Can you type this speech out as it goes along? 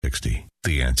60.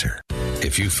 The Answer.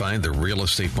 If you find the real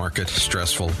estate market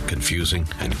stressful, confusing,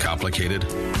 and complicated,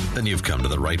 then you've come to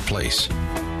the right place.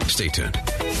 Stay tuned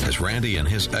as Randy and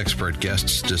his expert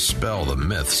guests dispel the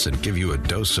myths and give you a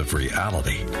dose of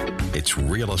reality. It's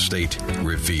Real Estate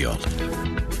Revealed.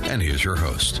 And here's your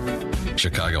host,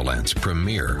 Chicagoland's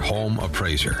premier home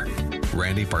appraiser,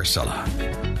 Randy Barcella.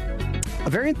 A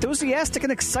very enthusiastic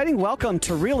and exciting welcome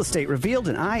to Real Estate Revealed,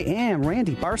 and I am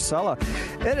Randy Barcella.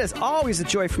 It is always a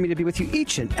joy for me to be with you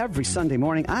each and every Sunday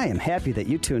morning. I am happy that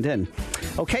you tuned in.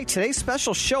 Okay, today's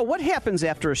special show, what happens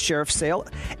after a sheriff's sale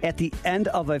at the end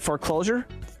of a foreclosure?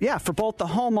 Yeah, for both the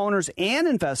homeowners and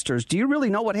investors. Do you really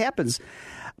know what happens?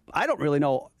 I don't really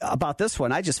know about this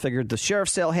one. I just figured the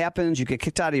sheriff's sale happens, you get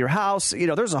kicked out of your house. You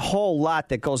know, there's a whole lot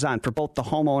that goes on for both the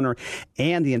homeowner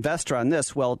and the investor on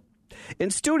this. Well,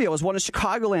 in studio is one of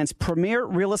Chicagoland's premier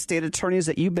real estate attorneys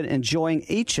that you've been enjoying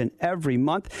each and every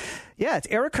month. Yeah, it's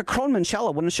Erica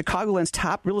Krohn-Manchella, one of Chicagoland's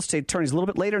top real estate attorneys. A little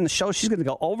bit later in the show, she's going to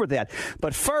go over that.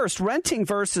 But first, renting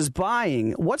versus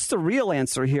buying. What's the real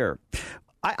answer here?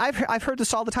 I've heard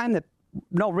this all the time that,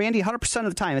 no, Randy, 100%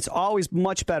 of the time, it's always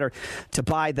much better to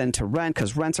buy than to rent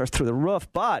because rents are through the roof.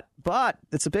 But,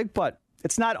 it's a big but.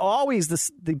 It's not always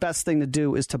the best thing to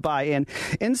do is to buy. And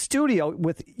in studio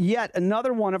with yet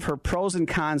another one of her pros and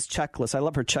cons checklists. I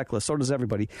love her checklist. So does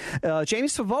everybody. Jamie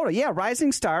Svoboda,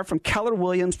 rising star from Keller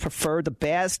Williams Preferred, the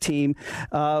Baz team.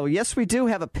 Yes, we do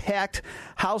have a packed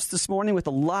house this morning with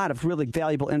a lot of really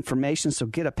valuable information. So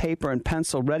get a paper and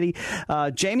pencil ready.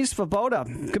 Jamie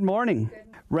Svoboda, good morning.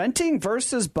 Renting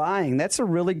versus buying. That's a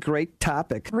really great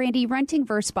topic. Randy, renting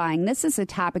versus buying. This is a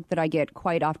topic that I get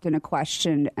quite often a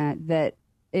question that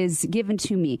is given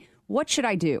to me. What should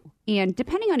I do? And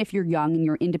depending on if you're young in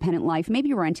your independent life,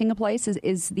 maybe renting a place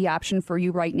is the option for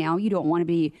you right now. You don't want to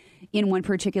be in one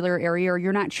particular area or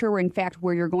you're not sure, in fact,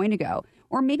 where you're going to go.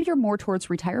 Or maybe you're more towards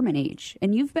retirement age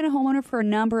and you've been a homeowner for a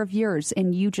number of years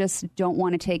and you just don't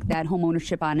want to take that home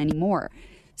ownership on anymore.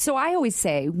 So I always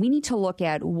say we need to look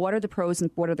at what are the pros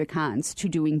and what are the cons to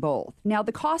doing both. Now,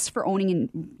 the costs for owning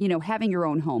and having your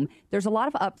own home, there's a lot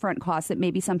of upfront costs that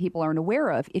maybe some people aren't aware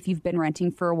of if you've been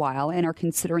renting for a while and are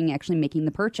considering actually making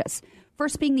the purchase.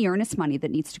 First being the earnest money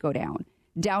that needs to go down.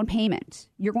 Down payment.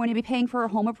 You're going to be paying for a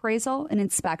home appraisal, an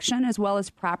inspection, as well as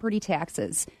property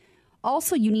taxes.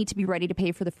 Also, you need to be ready to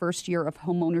pay for the first year of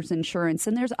homeowner's insurance,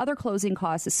 and there's other closing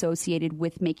costs associated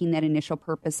with making that initial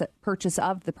purchase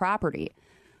of the property.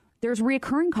 There's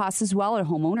reoccurring costs as well at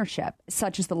home ownership,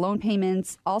 such as the loan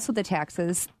payments, also the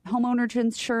taxes, homeowner's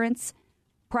insurance,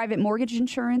 private mortgage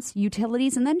insurance,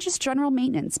 utilities, and then just general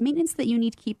maintenance. Maintenance that you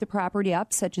need to keep the property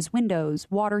up, such as windows,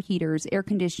 water heaters, air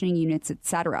conditioning units,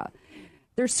 etc.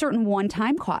 There's certain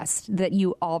one-time costs that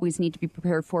you always need to be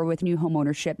prepared for with new home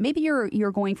ownership. Maybe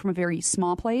you're going from a very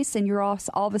small place and you're all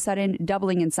of a sudden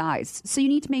doubling in size. So you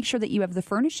need to make sure that you have the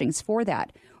furnishings for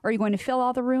that. Are you going to fill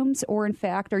all the rooms, or in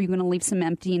fact, are you going to leave some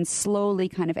empty and slowly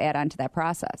kind of add on to that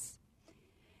process?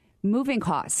 Moving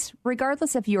costs.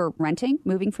 Regardless if you're renting,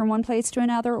 moving from one place to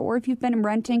another, or if you've been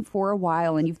renting for a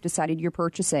while and you've decided you're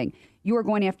purchasing, you are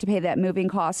going to have to pay that moving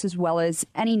cost as well as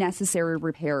any necessary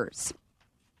repairs.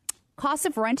 Costs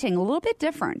of renting, a little bit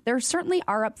different. There certainly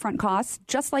are upfront costs,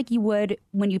 just like you would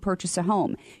when you purchase a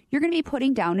home. You're going to be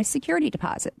putting down a security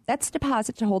deposit. That's a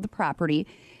deposit to hold the property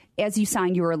as you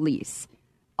sign your lease.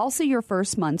 Also, your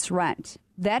first month's rent.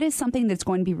 That is something that's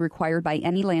going to be required by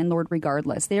any landlord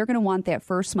regardless. They are going to want that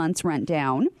first month's rent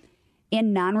down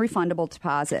and non-refundable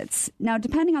deposits. Now,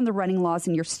 depending on the renting laws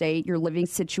in your state, your living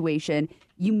situation,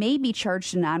 you may be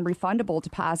charged a non-refundable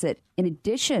deposit in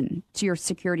addition to your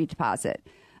security deposit.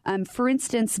 For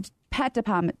instance, pet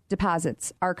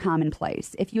deposits are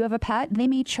commonplace. If you have a pet, they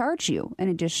may charge you an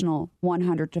additional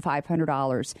 $100 to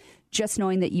 $500, just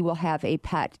knowing that you will have a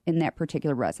pet in that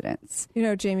particular residence. You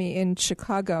know, Jamie, in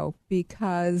Chicago,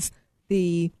 because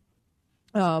the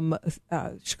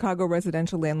Chicago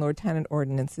residential landlord-tenant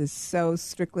ordinance is so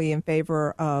strictly in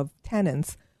favor of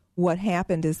tenants, what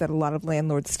happened is that a lot of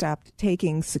landlords stopped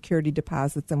taking security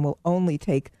deposits and will only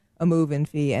take a move-in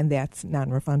fee, and that's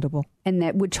non-refundable. And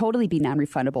that would totally be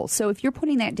non-refundable. So if you're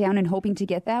putting that down and hoping to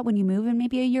get that when you move in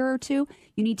maybe a year or two,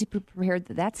 you need to be prepared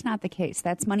that that's not the case.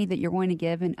 That's money that you're going to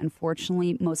give and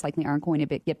unfortunately most likely aren't going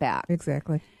to get back.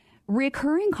 Exactly.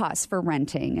 Recurring costs for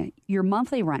renting. Your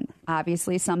monthly rent,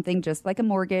 obviously something just like a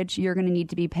mortgage you're going to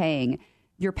need to be paying.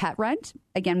 Your pet rent,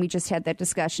 again, we just had that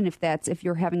discussion. If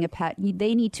you're having a pet,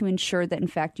 they need to ensure that, in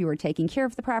fact, you are taking care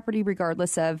of the property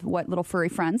regardless of what little furry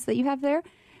friends that you have there.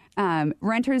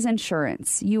 Renter's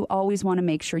insurance. You always want to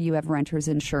make sure you have renter's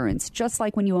insurance. Just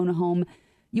like when you own a home,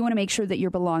 You want to make sure that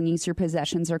your belongings, your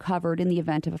possessions are covered in the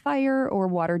event of a fire or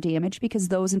water damage, because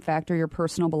those, in fact, are your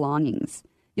personal belongings.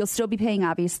 You'll still be paying,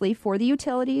 obviously, for the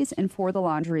utilities and for the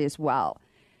laundry as well.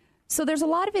 So there's a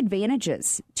lot of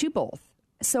advantages to both.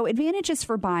 So advantages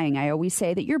for buying, I always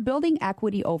say that you're building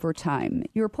equity over time.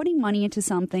 You're putting money into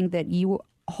something that you,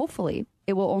 hopefully,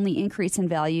 it will only increase in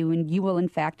value and you will, in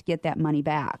fact, get that money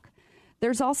back.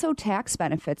 There's also tax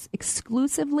benefits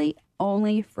exclusively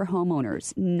only for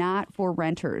homeowners, not for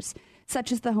renters,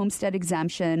 such as the homestead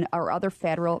exemption or other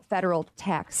federal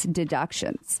tax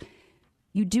deductions.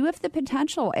 You do have the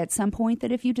potential at some point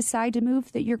that if you decide to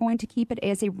move, that you're going to keep it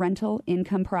as a rental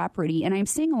income property. And I'm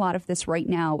seeing a lot of this right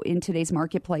now in today's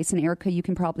marketplace. And Erica, you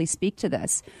can probably speak to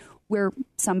this, where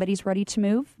somebody's ready to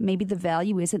move. Maybe the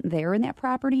value isn't there in that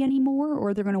property anymore,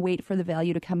 or they're going to wait for the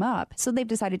value to come up. So they've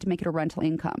decided to make it a rental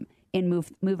income and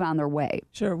move on their way.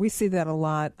 Sure. We see that a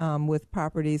lot with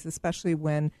properties, especially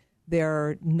when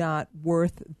they're not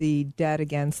worth the debt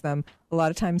against them. A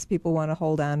lot of times people want to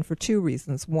hold on for two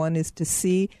reasons. One is to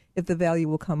see if the value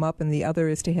will come up, and the other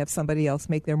is to have somebody else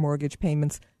make their mortgage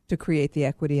payments to create the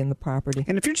equity in the property.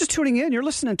 And if you're just tuning in, you're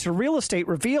listening to Real Estate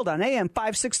Revealed on AM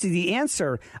 560. The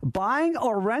Answer. Buying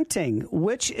or renting,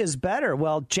 which is better?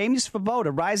 Well, Jamie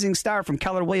Svoboda, rising star from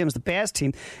Keller Williams, the Bass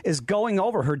team, is going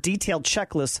over her detailed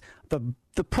checklist,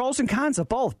 the pros and cons of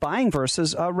both buying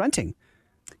versus renting.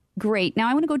 Great. Now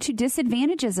I want to go to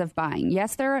disadvantages of buying.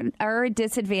 Yes, there are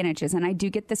disadvantages, and I do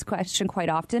get this question quite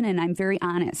often, and I'm very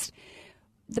honest.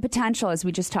 The potential, as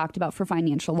we just talked about, for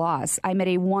financial loss. I met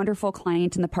a wonderful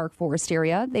client in the Park Forest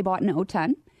area. They bought in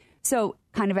 2010. So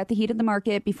kind of at the heat of the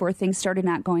market before things started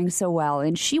not going so well.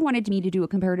 And she wanted me to do a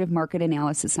comparative market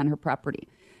analysis on her property.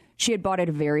 She had bought at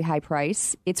a very high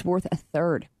price. It's worth a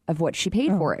third of what she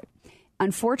paid for it.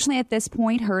 Unfortunately, at this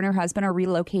point, her and her husband are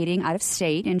relocating out of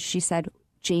state. And she said,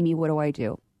 Jamie, what do I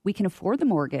do? We can afford the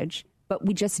mortgage, but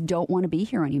we just don't want to be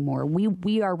here anymore.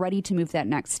 We are ready to move that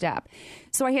next step.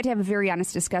 So I had to have a very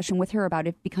honest discussion with her about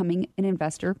it becoming an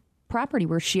investor property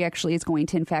where she actually is going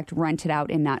to, in fact, rent it out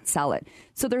and not sell it.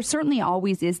 So there certainly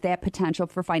always is that potential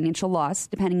for financial loss,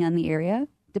 depending on the area,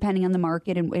 depending on the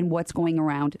market and what's going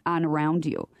around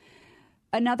you.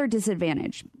 Another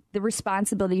disadvantage, the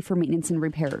responsibility for maintenance and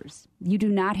repairs. You do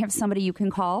not have somebody you can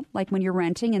call, like when you're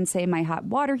renting and say, my hot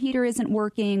water heater isn't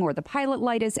working, or the pilot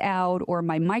light is out, or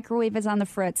my microwave is on the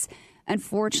fritz.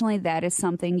 Unfortunately, that is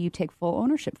something you take full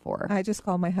ownership for. I just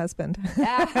call my husband.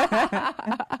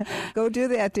 Go do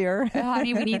that, dear.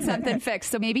 Honey, we need something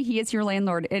fixed. So maybe he is your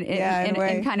landlord in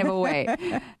kind of a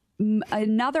way.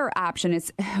 Another option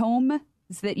is homes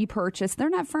that you purchase. They're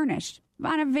not furnished.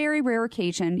 On a very rare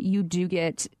occasion, you do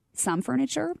get some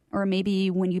furniture, or maybe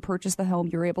when you purchase the home,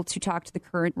 you're able to talk to the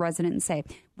current resident and say,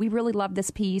 we really love this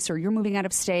piece, or you're moving out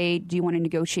of state. Do you want to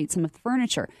negotiate some of the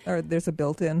furniture? Or there's a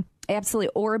built-in. Absolutely,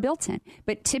 or a built-in.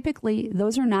 But typically,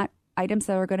 those are not items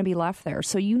that are going to be left there.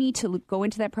 So you need to go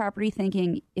into that property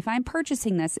thinking, if I'm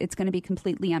purchasing this, it's going to be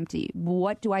completely empty.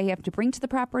 What do I have to bring to the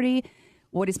property?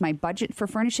 What is my budget for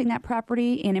furnishing that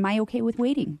property? And am I okay with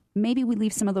waiting? Maybe we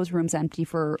leave some of those rooms empty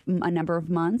for a number of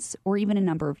months or even a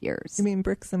number of years. You mean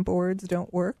bricks and boards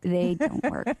don't work? They don't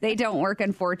work. They don't work,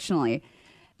 unfortunately.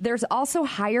 There's also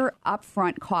higher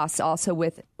upfront costs also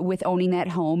with owning that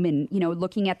home and,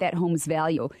 looking at that home's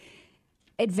value.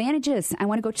 Advantages, I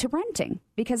want to go to renting,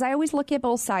 because I always look at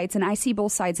both sides and I see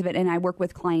both sides of it, and I work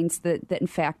with clients that in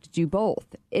fact do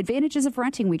both. Advantages of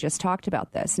renting, we just talked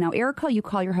about this. Now, Erica, you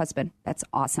call your husband. That's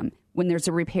awesome when there's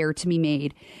a repair to be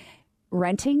made.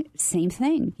 Renting, same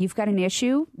thing. You've got an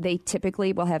issue. They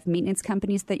typically will have maintenance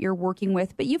companies that you're working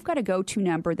with, but you've got a go-to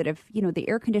number that if, the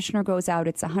air conditioner goes out,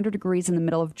 it's 100 degrees in the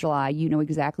middle of July, you know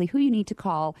exactly who you need to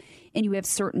call, and you have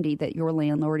certainty that your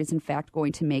landlord is in fact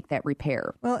going to make that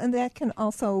repair. Well, and that can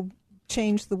also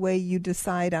change the way you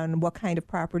decide on what kind of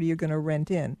property you're going to rent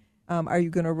in. Are you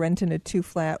going to rent in a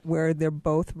two-flat where they're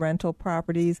both rental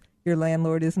properties, your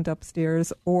landlord isn't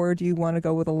upstairs, or do you want to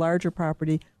go with a larger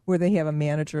property where they have a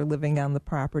manager living on the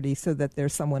property so that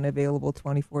there's someone available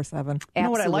 24/7? You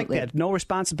know what, I like that. No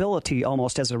responsibility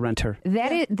almost as a renter.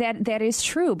 That is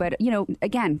true. But,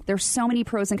 again, there's so many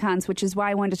pros and cons, which is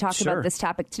why I wanted to talk about this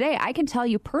topic today. I can tell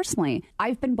you personally,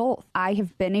 I've been both. I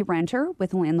have been a renter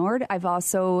with a landlord. I've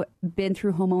also been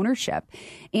through home ownership.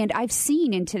 And I've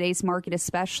seen in today's market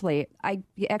especially, I'd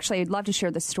love to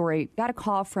share this story. Got a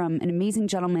call from an amazing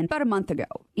gentleman about a month ago.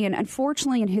 And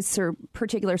unfortunately, in his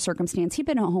particular circumstance, he'd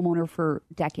been a homeowner for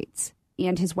decades.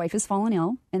 And his wife has fallen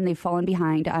ill, and they've fallen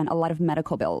behind on a lot of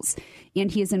medical bills.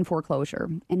 And he is in foreclosure.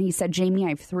 And he said, Jamie, I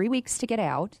have 3 weeks to get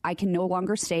out. I can no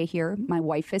longer stay here. My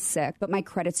wife is sick, but my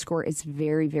credit score is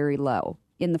very, very low,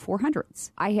 in the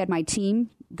 400s. I had my team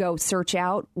go search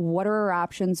out what are our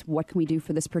options, what can we do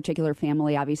for this particular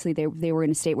family. Obviously, they were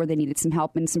in a state where they needed some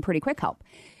help and some pretty quick help.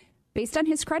 Based on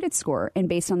his credit score and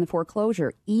based on the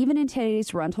foreclosure, even in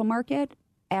today's rental market,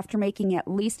 after making at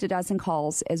least a dozen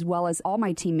calls, as well as all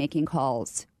my team making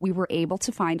calls, we were able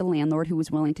to find a landlord who was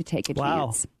willing to take a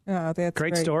chance. Oh, that's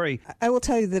Great story. I will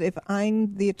tell you that if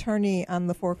I'm the attorney on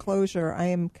the foreclosure, I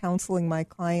am counseling my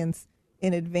clients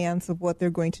in advance of what they're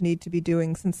going to need to be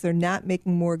doing. Since they're not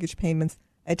making mortgage payments,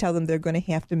 I tell them they're going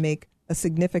to have to make a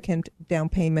significant down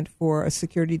payment for a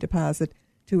security deposit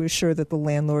to assure that the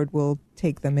landlord will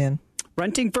take them in.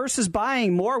 Renting versus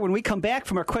buying. More when we come back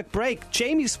from our quick break.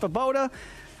 Jamie Svoboda,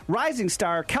 Rising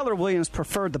Star, Keller Williams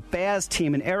preferred the Baz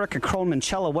team, and Erica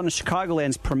Kroll-Mancello, one of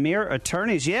Chicagoland's premier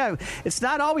attorneys. Yeah, it's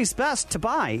not always best to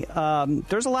buy.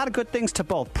 There's a lot of good things to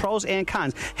both, pros and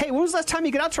cons. Hey, when was the last time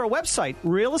you got out to our website?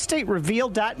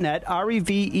 realestaterevealed.net,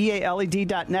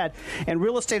 REVEALED.net, and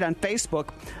Real Estate on Facebook.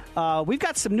 We've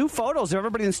got some new photos of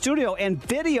everybody in the studio and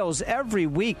videos every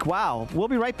week. Wow. We'll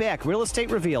be right back. Real Estate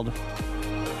Revealed.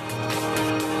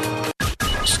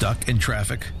 Stuck in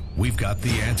traffic? We've got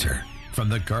the answer. From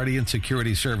the Guardian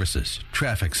Security Services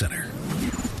Traffic Center.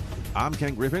 I'm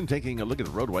Ken Griffin, taking a look at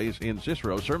the roadways in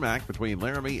Cicero. Cermak between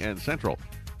Laramie and Central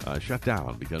shut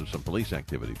down because of some police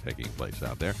activity taking place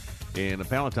out there. In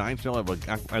Palatine, still have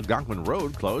Algonquin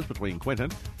Road closed between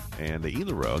Quinton and the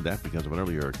Ela Road. That's because of an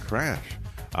earlier crash.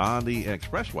 On the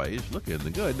expressways, looking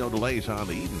good. No delays on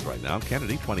the Edens right now.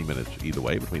 Kennedy, 20 minutes either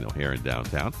way between O'Hare and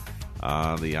downtown.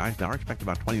 The Eisenhower, expect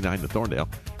about 29 to Thorndale.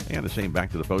 And the same back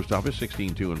to the post office,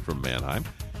 16 to and from Manheim.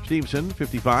 Stevenson,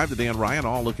 55 to Dan Ryan,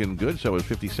 all looking good. So is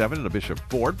 57 to Bishop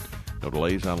Ford. No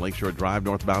delays on Lakeshore Drive,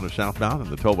 northbound or southbound,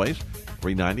 and the tollways.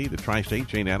 390 to Tri-State,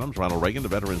 Jane Addams, Ronald Reagan, the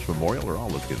Veterans Memorial are all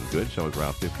looking good. So is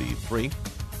Route 53.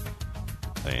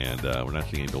 And we're not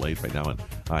seeing any delays right now on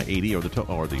I-80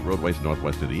 or the roadways in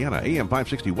northwest Indiana. AM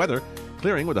 560 weather,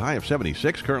 clearing with a high of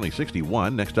 76, currently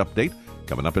 61. Next update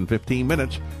coming up in 15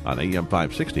 minutes on AM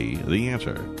 560, The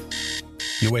Answer.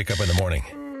 You wake up in the morning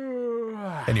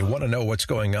and you want to know what's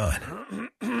going on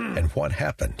and what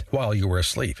happened while you were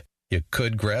asleep. You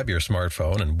could grab your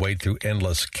smartphone and wade through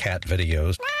endless cat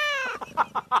videos.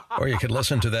 Or you could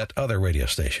listen to that other radio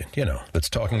station,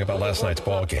 that's talking about last night's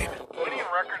ball game. Winning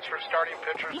records for starting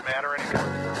pitchers matter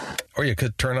anymore. Or you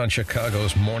could turn on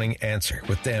Chicago's Morning Answer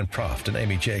with Dan Proft and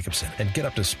Amy Jacobson and get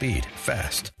up to speed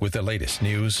fast with the latest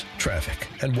news, traffic,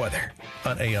 and weather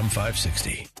on AM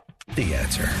 560. The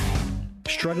Answer.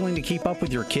 Struggling to keep up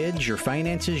with your kids, your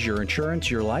finances, your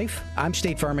insurance, your life? I'm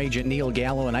State Farm Agent Neil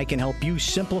Gallo, and I can help you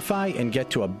simplify and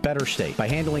get to a better state. By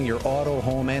handling your auto,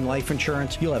 home, and life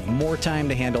insurance, you'll have more time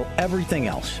to handle everything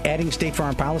else. Adding State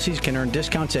Farm policies can earn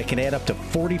discounts that can add up to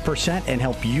 40% and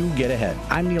help you get ahead.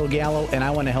 I'm Neil Gallo, and I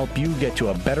want to help you get to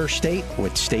a better state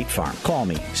with State Farm. Call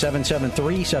me,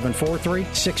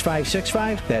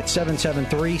 773-743-6565. That's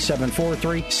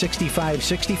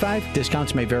 773-743-6565.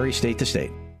 Discounts may vary state to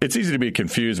state. It's easy to be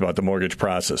confused about the mortgage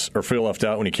process or feel left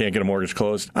out when you can't get a mortgage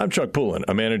closed. I'm Chuck Poulin,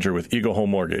 a manager with Eagle Home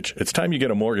Mortgage. It's time you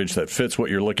get a mortgage that fits what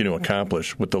you're looking to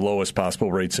accomplish with the lowest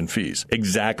possible rates and fees.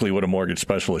 Exactly what a mortgage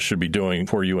specialist should be doing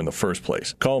for you in the first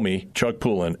place. Call me, Chuck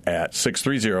Poulin, at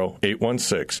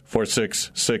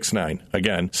 630-816-4669.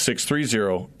 Again,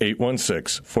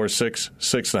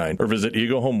 630-816-4669. Or visit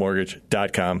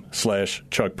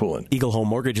EagleHomeMortgage.com/Chuck Poulin. Eagle Home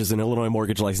Mortgage is an Illinois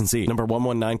mortgage licensee. Number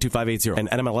 1192580 and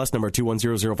NMLS number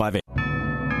 210058.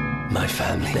 My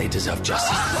family, they deserve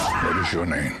justice. What is your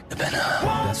name?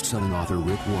 Ben-Hur. Best-selling author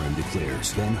Rick Warren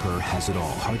declares Ben-Hur has it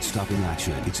all. Heart-stopping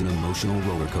action. It's an emotional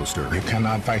roller coaster. You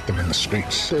cannot fight them in the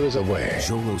streets. There is a way.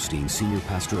 Joel Osteen, senior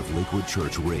pastor of Lakewood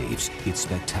Church, raves. It's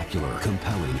spectacular,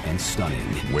 compelling, and stunning.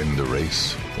 Win the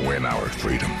race. Win our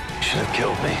freedom. You should have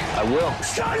killed me. I will.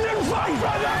 Stand and fight,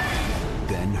 brother!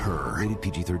 Ben-Hur. Rated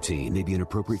PG-13. May be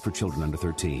inappropriate for children under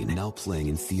 13. Now playing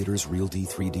in theaters, Real D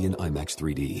 3D, and IMAX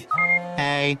 3D.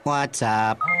 Hey, what's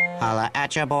up? Holla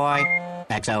at your boy.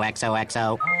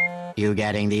 XOXOXO. You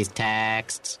getting these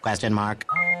texts? Question mark.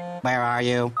 Where are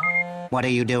you? What are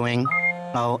you doing?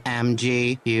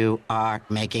 OMG, you are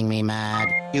making me mad.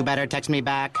 You better text me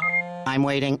back. I'm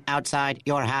waiting outside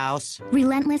your house.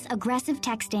 Relentless, aggressive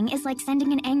texting is like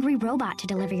sending an angry robot to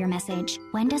deliver your message.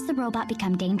 When does the robot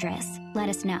become dangerous? Let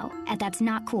us know at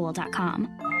that'snotcool.com.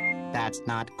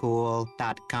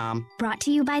 That'snotcool.com. Brought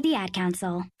to you by the Ad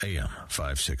Council. AM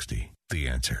 560, The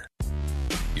Answer.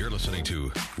 You're listening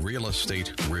to Real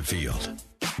Estate Revealed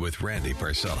with Randy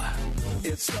Barcella.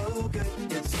 It's so good,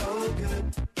 it's so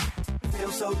good.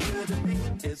 feels so good to me.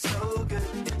 It's so good.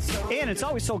 It's so And it's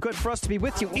always so good for us to be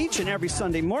with you each and every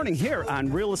Sunday morning here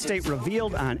on Real Estate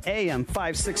Revealed on AM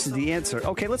 560 The Answer.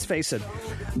 Okay, let's face it.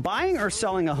 Buying or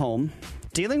selling a home,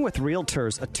 dealing with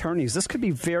realtors, attorneys, this could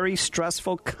be very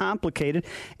stressful, complicated,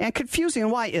 and confusing.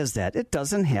 And why is that? It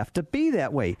doesn't have to be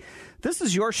that way. This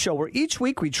is your show where each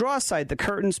week we draw aside the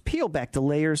curtains, peel back the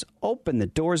layers, open the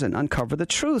doors, and uncover the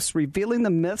truths, revealing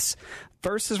the myths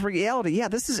versus reality. Yeah,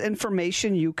 this is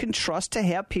information you can trust to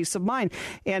have peace of mind.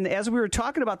 And as we were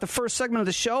talking about the first segment of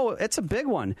the show, it's a big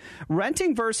one.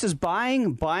 Renting versus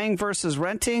buying, buying versus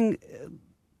renting.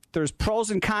 There's pros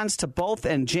and cons to both,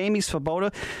 and Jamie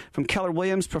Svoboda from Keller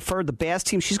Williams preferred the BAS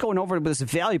team. She's going over this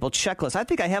valuable checklist. I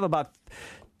think I have about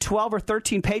 12 or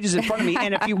 13 pages in front of me,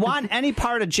 and if you want any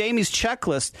part of Jamie's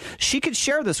checklist, she could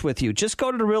share this with you. Just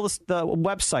go to the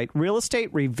website, Real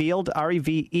Estate Revealed,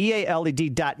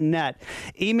 REVEALED.net.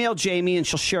 Email Jamie, and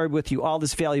she'll share with you all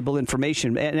this valuable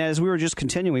information. And as we were just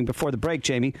continuing before the break,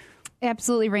 Jamie,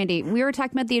 absolutely, Randy. We were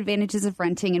talking about the advantages of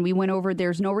renting, and we went over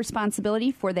there's no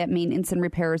responsibility for that maintenance and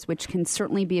repairs, which can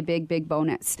certainly be a big, big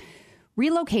bonus.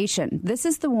 Relocation. This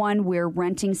is the one where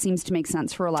renting seems to make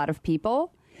sense for a lot of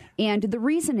people. And the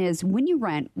reason is when you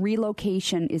rent,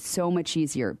 relocation is so much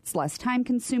easier. It's less time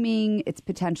consuming. It's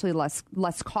potentially less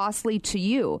costly to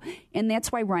you. And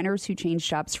that's why renters who change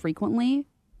jobs frequently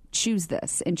choose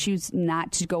this and choose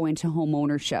not to go into home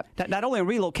ownership. Not only in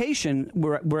relocation,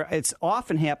 where it's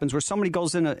often happens where somebody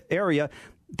goes in an area,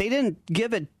 they didn't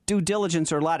give it due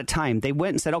diligence or a lot of time. They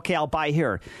went and said, okay, I'll buy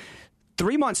here.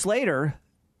 3 months later,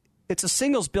 it's a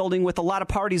singles building with a lot of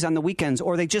parties on the weekends,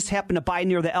 or they just happen to buy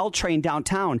near the L train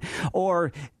downtown,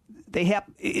 or they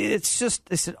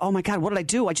said, oh my God, what did I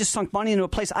do? I just sunk money into a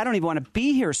place. I don't even want to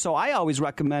be here. So I always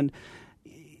recommend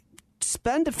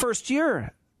spend the first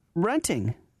year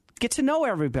renting. Get to know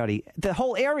everybody, the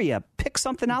whole area. Pick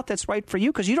something out that's right for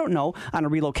you, because you don't know on a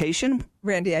relocation.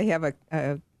 Randy, I have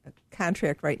a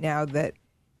contract right now that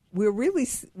we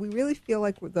really feel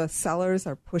like the sellers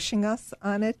are pushing us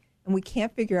on it, and we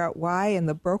can't figure out why. And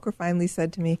the broker finally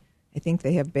said to me, I think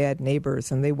they have bad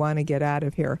neighbors and they want to get out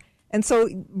of here. And so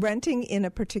renting in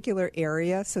a particular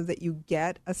area so that you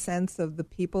get a sense of the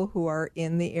people who are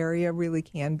in the area really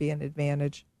can be an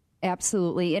advantage.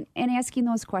 Absolutely. And asking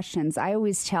those questions, I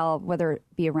always tell, whether it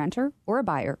be a renter or a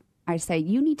buyer, I say,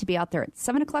 you need to be out there at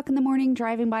 7 o'clock in the morning,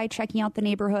 driving by, checking out the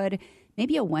neighborhood,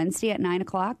 maybe a Wednesday at 9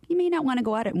 o'clock. You may not want to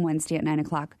go out on Wednesday at 9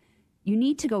 o'clock. You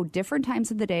need to go different times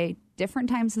of the day, different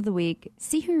times of the week,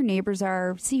 see who your neighbors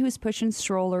are, see who's pushing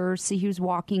strollers, see who's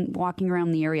walking around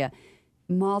the area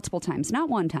multiple times, not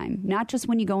one time, not just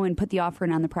when you go and put the offer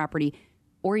in on the property,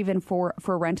 or even for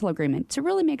a rental agreement, to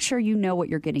really make sure you know what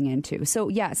you're getting into. So,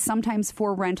 yes, sometimes for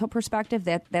a rental perspective,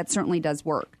 that certainly does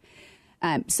work.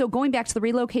 So going back to the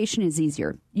relocation is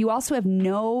easier. You also have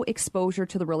no exposure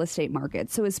to the real estate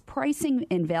market. So as pricing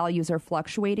and values are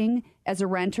fluctuating, as a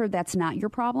renter, that's not your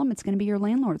problem. It's going to be your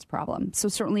landlord's problem. So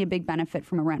certainly a big benefit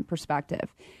from a rent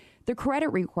perspective. The credit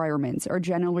requirements are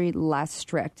generally less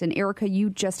strict. And Erica,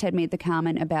 you just had made the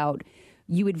comment about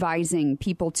you advising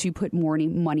people to put more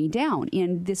money down.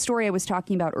 And the story I was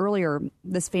talking about earlier,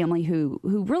 this family who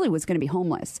really was going to be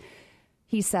homeless,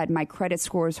 he said, my credit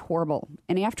score is horrible.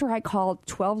 And after I called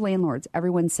 12 landlords,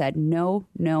 everyone said, no,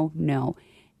 no, no.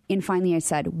 And finally I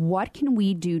said, what can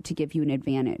we do to give you an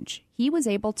advantage? He was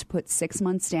able to put 6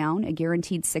 months down, a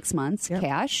guaranteed 6 months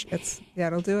cash.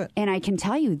 That'll do it. And I can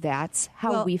tell you that's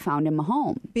how we found him a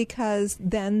home. Because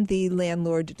then the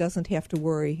landlord doesn't have to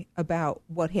worry about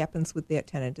what happens with that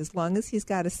tenant. As long as he's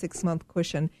got a 6-month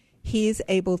cushion, he's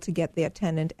able to get that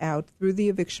tenant out through the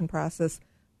eviction process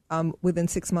within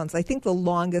 6 months. I think the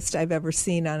longest I've ever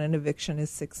seen on an eviction is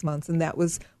 6 months, and that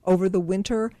was over the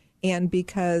winter, and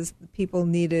because people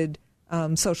needed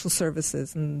social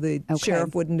services, and the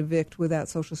sheriff wouldn't evict without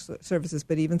social services.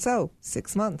 But even so,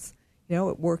 6 months,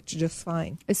 it worked just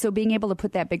fine. So being able to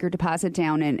put that bigger deposit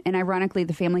down, and ironically,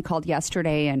 the family called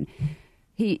yesterday, and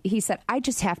he said, I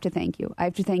just have to thank you. I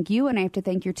have to thank you, and I have to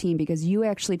thank your team, because you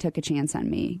actually took a chance on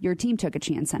me. Your team took a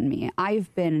chance on me.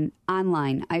 I've been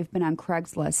online. I've been on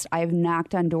Craigslist. I've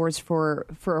knocked on doors for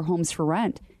homes for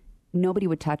rent. Nobody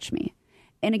would touch me.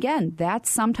 And again, that's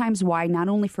sometimes why, not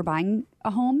only for buying a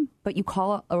home, but you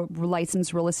call a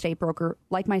licensed real estate broker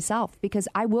like myself, because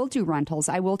I will do rentals.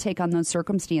 I will take on those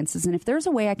circumstances. And if there's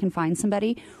a way I can find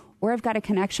somebody, or I've got a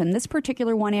connection, this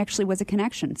particular one actually was a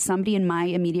connection. Somebody in my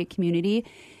immediate community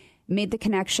made the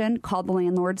connection, called the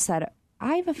landlord, said,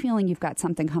 I have a feeling you've got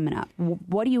something coming up.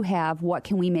 What do you have? What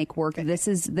can we make work? This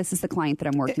is the client that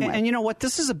I'm working with. And you know what?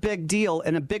 This is a big deal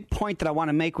and a big point that I want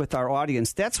to make with our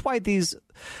audience. That's why these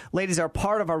ladies are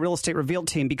part of our Real Estate Revealed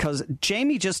team, because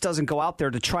Jamie just doesn't go out there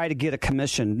to try to get a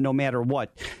commission no matter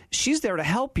what. She's there to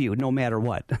help you no matter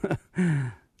what.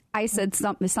 I said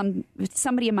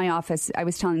somebody in my office I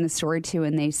was telling this story to,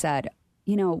 and they said,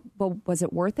 well, was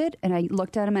it worth it? And I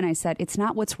looked at him and I said, it's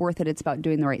not what's worth it. It's about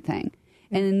doing the right thing.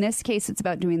 And in this case, it's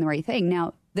about doing the right thing.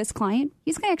 Now, this client,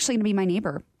 he's actually going to be my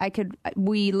neighbor.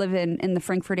 We live in the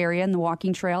Frankfort area in the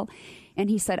walking trail. And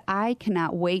he said, I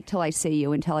cannot wait till I see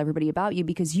you and tell everybody about you,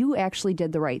 because you actually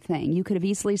did the right thing. You could have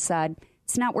easily said,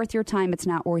 it's not worth your time. It's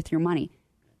not worth your money.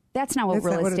 That's not what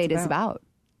real estate is about.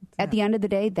 At the end of the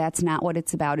day, that's not what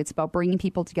it's about. It's about bringing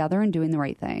people together and doing the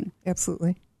right thing.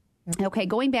 Absolutely. Yep. Okay,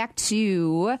 going back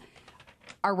to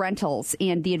our rentals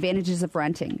and the advantages of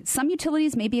renting. Some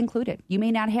utilities may be included. You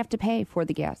may not have to pay for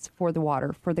the gas, for the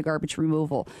water, for the garbage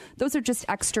removal. Those are just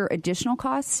extra additional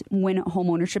costs when home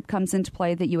ownership comes into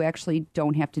play that you actually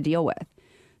don't have to deal with.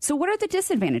 So what are the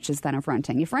disadvantages then of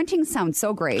renting? If renting sounds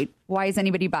so great, why is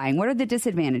anybody buying? What are the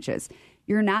disadvantages?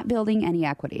 You're not building any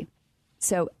equity.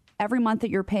 So every month that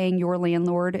you're paying your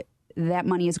landlord, that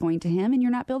money is going to him, and you're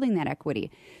not building that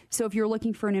equity. So if you're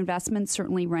looking for an investment,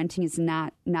 certainly renting is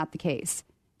not the case.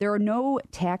 There are no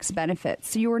tax benefits,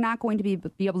 so you are not going to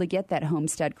be able to get that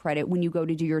homestead credit when you go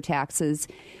to do your taxes.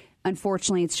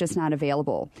 Unfortunately, it's just not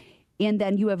available. And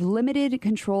then you have limited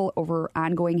control over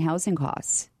ongoing housing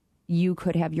costs. You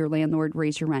could have your landlord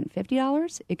raise your rent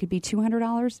 $50. It could be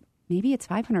 $200. Maybe it's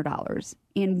 $500.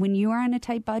 And when you are on a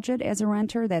tight budget as a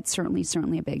renter, that's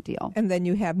certainly a big deal. And then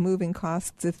you have moving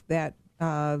costs if that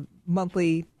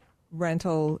monthly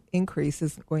rental increase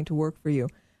is going to work for you.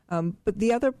 But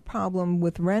the other problem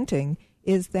with renting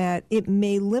is that it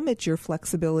may limit your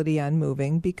flexibility on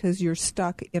moving because you're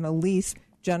stuck in a lease.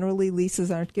 Generally,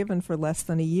 leases aren't given for less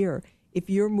than a year. If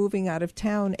you're moving out of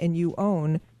town and you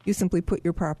own, you simply put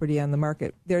your property on the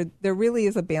market. There really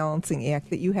is a balancing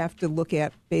act that you have to look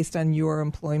at based on your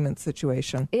employment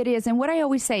situation. It is. And what I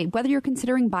always say, whether you're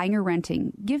considering buying or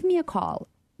renting, give me a call.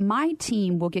 My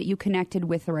team will get you connected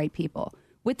with the right people,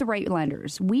 with the right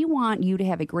lenders. We want you to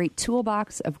have a great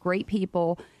toolbox of great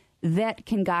people that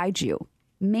can guide you.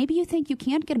 Maybe you think you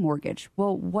can't get a mortgage.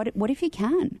 Well, what if you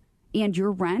can? And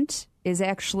your rent is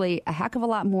actually a heck of a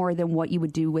lot more than what you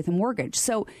would do with a mortgage.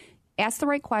 So ask the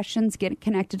right questions, get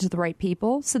connected to the right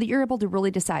people so that you're able to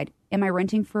really decide, am I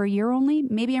renting for a year only?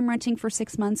 Maybe I'm renting for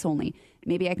 6 months only.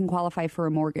 Maybe I can qualify for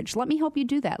a mortgage. Let me help you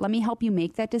do that. Let me help you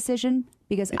make that decision,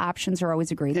 because options are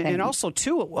always a great thing. And also,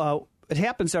 too, it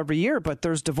happens every year, but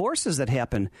there's divorces that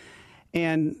happen.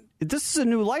 And this is a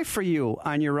new life for you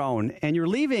on your own. And you're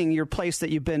leaving your place that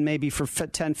you've been maybe for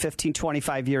 10, 15,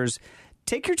 25 years.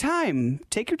 Take your time.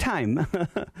 Take your time.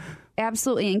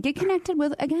 Absolutely. And get connected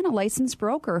with, again, a licensed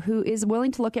broker who is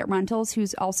willing to look at rentals,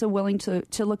 who's also willing to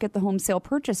look at the home sale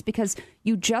purchase, because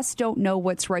you just don't know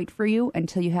what's right for you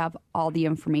until you have all the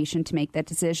information to make that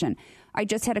decision. I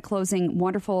just had a closing,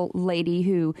 wonderful lady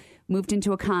who moved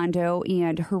into a condo,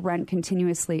 and her rent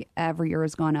continuously every year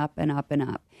has gone up and up and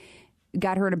up.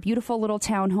 Got her in a beautiful little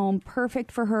townhome,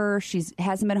 perfect for her. She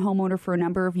hasn't been a homeowner for a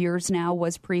number of years now,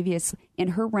 was previous,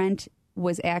 and her rent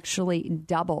was actually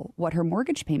double what her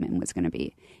mortgage payment was going to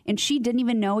be. And she didn't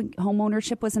even know home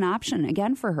ownership was an option,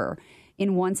 again, for her.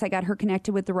 And once I got her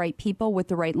connected with the right people, with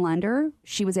the right lender,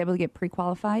 she was able to get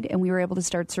pre-qualified, and we were able to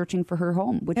start searching for her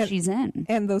home, which she's in.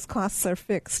 And those costs are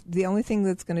fixed. The only thing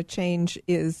that's going to change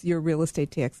is your real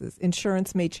estate taxes.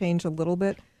 Insurance may change a little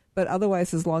bit, but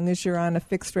otherwise, as long as you're on a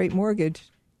fixed-rate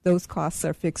mortgage, those costs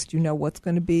are fixed. You know what's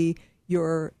going to be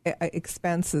your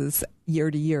expenses year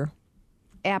to year.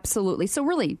 Absolutely. So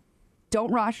really,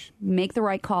 don't rush. Make the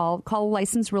right call. Call a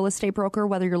licensed real estate broker,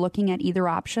 whether you're looking at either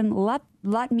option. Let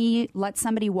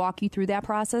somebody walk you through that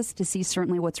process to see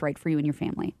certainly what's right for you and your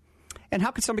family. And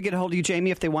how can somebody get a hold of you, Jamie,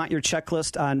 if they want your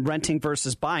checklist on renting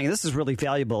versus buying? This is really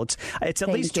valuable. It's at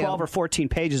least 12 or 14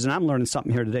 pages, and I'm learning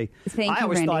something here today. I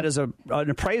always thought as an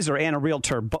appraiser and a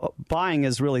realtor, buying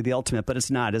is really the ultimate, but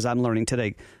it's not, as I'm learning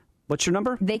today. What's your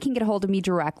number? They can get a hold of me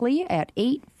directly at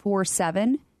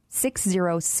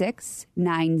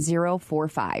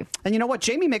 847-606-9045. And you know what?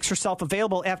 Jamie makes herself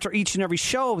available after each and every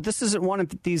show. This isn't one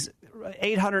of these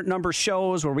 800 number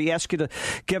shows where we ask you to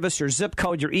give us your zip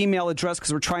code, your email address,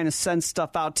 because we're trying to send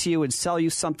stuff out to you and sell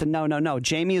you something. No.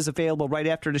 Jamie is available right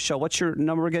after the show. What's your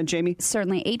number again, Jamie?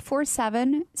 Certainly,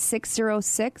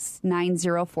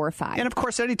 847-606-9045. And, of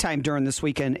course, anytime during this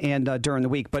weekend and during the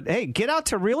week. But, hey, get out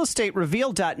to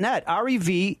realestaterevealed.net,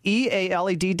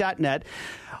 REVEALED.net.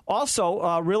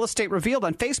 Also, Real Estate Revealed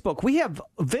on Facebook. We have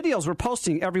videos we're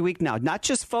posting every week now, not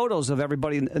just photos of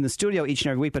everybody in the studio each and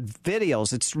every week, but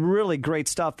videos. It's really great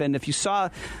stuff. And if you saw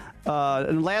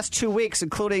in the last 2 weeks,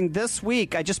 including this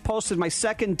week, I just posted my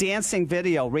second dancing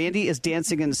video. Randy is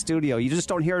dancing in the studio. You just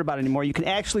don't hear about it anymore. You can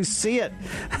actually see it.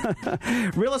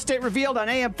 Real Estate Revealed on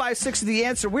AM 560 The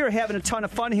Answer. We're having a ton of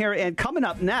fun here. And coming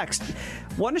up next,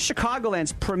 one of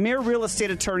Chicagoland's premier real estate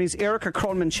attorneys, Erica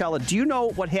Kronman-Chella. Do you know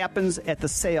what happens at the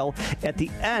sale at the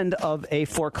end of a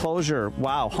foreclosure?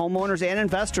 Wow. Homeowners and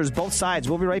investors, both sides.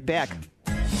 We'll be right back.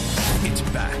 It's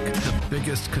back. The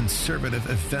biggest conservative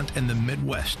event in the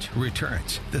Midwest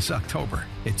returns this October.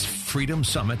 It's Freedom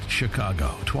Summit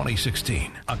Chicago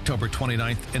 2016. October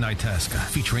 29th in Itasca.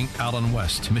 Featuring Alan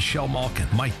West, Michelle Malkin,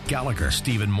 Mike Gallagher,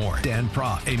 Stephen Moore, Dan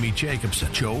Proft, Amy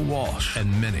Jacobson, Joe Walsh,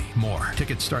 and many more.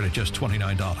 Tickets start at just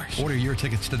 $29. Order your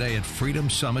tickets today at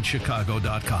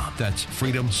freedomsummitchicago.com. That's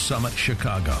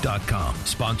freedomsummitchicago.com.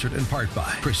 Sponsored in part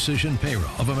by Precision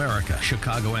Payroll of America,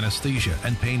 Chicago Anesthesia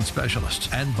and Pain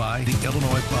Specialists, and by the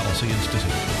Illinois Policy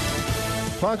Institute.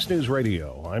 Fox News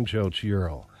Radio, I'm Joe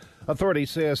Chiaro.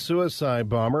 Authorities say a suicide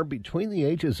bomber between the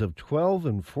ages of 12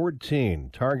 and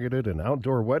 14 targeted an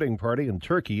outdoor wedding party in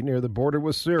Turkey near the border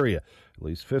with Syria. At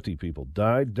least 50 people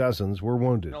died, dozens were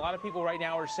wounded. A lot of people right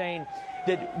now are saying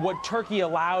that what Turkey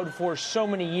allowed for so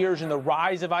many years in the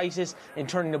rise of ISIS and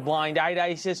turning a blind eye to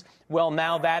ISIS, well,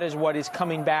 now that is what is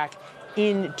coming back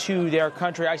into their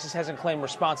country. ISIS hasn't claimed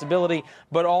responsibility,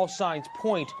 but all signs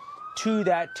point to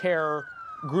that terror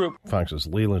group. Fox's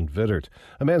Leland Vittert.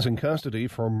 A man's in custody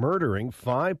for murdering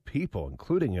 5 people,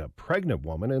 including a pregnant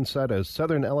woman inside a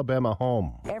southern Alabama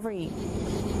home. Every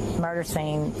murder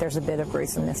scene, there's a bit of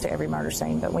gruesomeness to every murder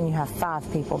scene, but when you have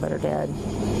 5 people that are dead,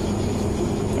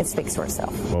 it speaks for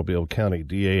itself. Mobile County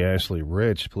DA Ashley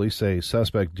Rich. Police say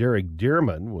suspect Derek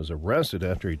Dearman was arrested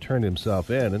after he turned himself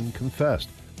in and confessed.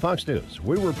 Fox News,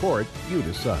 we report, you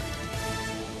decide.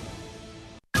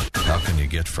 How can you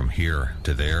get from here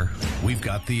to there? We've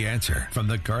got the answer from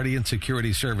the Guardian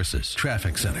Security Services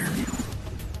Traffic Center.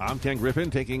 I'm Ken Griffin,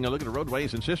 taking a look at the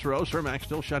roadways in Cicero. Cermak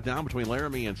still shut down between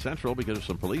Laramie and Central because of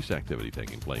some police activity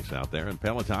taking place out there. In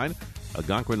Palatine,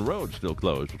 Algonquin Road still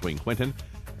closed between Quinton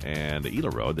and Ela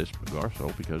Road. This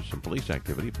also because some police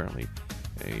activity. Apparently,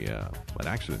 an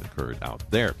accident occurred out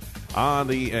there. On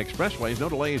the expressways, no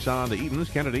delays on the Edens.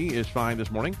 Kennedy is fine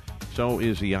this morning. So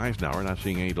is the Eisenhower. Not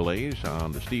seeing any delays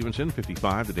on the Stevenson,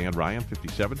 55, the Dan Ryan,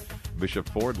 57, Bishop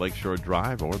Ford, Lakeshore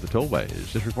Drive, or the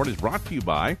tollways. This report is brought to you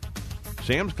by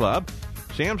Sam's Club.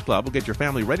 Sam's Club will get your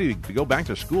family ready to go back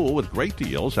to school with great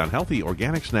deals on healthy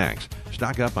organic snacks.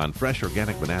 Stock up on fresh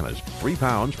organic bananas, 3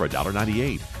 pounds for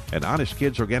 $1.98. And Honest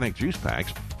Kids organic juice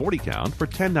packs, 40 count for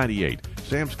 $10.98.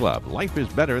 Sam's Club. Life is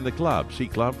better in the club. See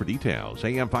club for details.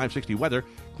 AM 560 weather.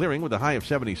 Clearing with a high of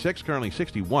 76, currently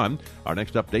 61. Our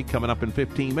next update coming up in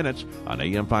 15 minutes on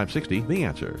AM 560, The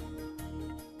Answer.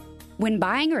 When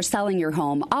buying or selling your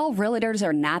home, all realtors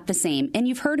are not the same, and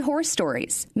you've heard horror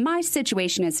stories. My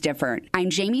situation is different.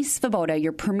 I'm Jamie Svoboda,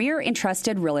 your premier and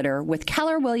trusted realtor with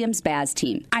Keller Williams Baz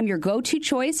team. I'm your go-to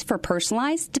choice for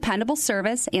personalized, dependable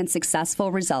service and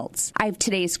successful results. I have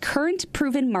today's current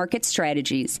proven market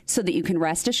strategies so that you can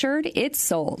rest assured it's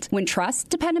sold. When trust,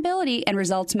 dependability, and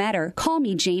results matter, call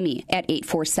me Jamie at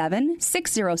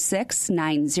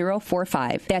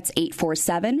 847-606-9045. That's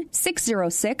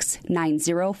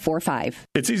 847-606-9045.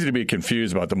 It's easy to be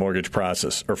confused about the mortgage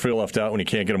process or feel left out when you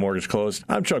can't get a mortgage closed.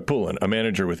 I'm Chuck Poulin, a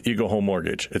manager with Eagle Home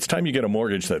Mortgage. It's time you get a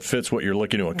mortgage that fits what you're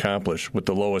looking to accomplish with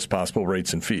the lowest possible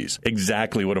rates and fees.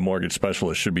 Exactly what a mortgage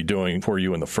specialist should be doing for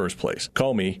you in the first place.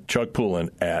 Call me, Chuck Poulin,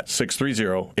 at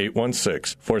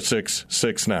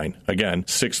 630-816-4669. Again,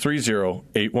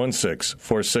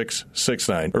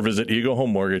 630-816-4669. Or visit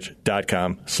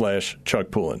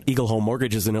EagleHomeMortgage.com/Chuck Poulin. Eagle Home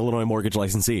Mortgage is an Illinois mortgage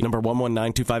licensee. Number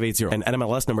 119258 and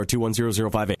NMLS number 210058.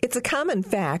 It's a common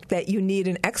fact that you need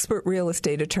an expert real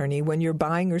estate attorney when you're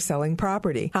buying or selling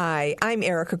property. Hi, I'm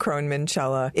Erica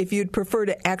Kronman-Chella. If you'd prefer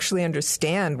to actually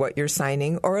understand what you're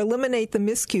signing or eliminate the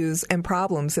miscues and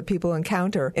problems that people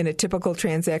encounter in a typical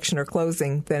transaction or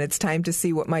closing, then it's time to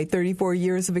see what my 34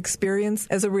 years of experience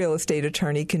as a real estate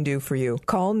attorney can do for you.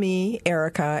 Call me,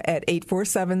 Erica, at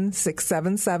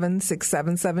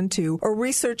 847-677-6772 or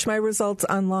research my results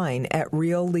online at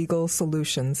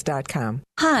reallegalsolutions.com.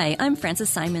 Hi, I'm Frances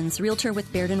Simons, realtor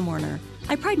with Baird & Warner.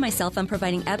 I pride myself on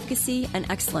providing advocacy and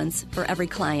excellence for every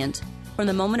client. From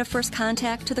the moment of first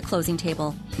contact to the closing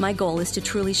table, my goal is to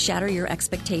truly shatter your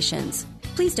expectations.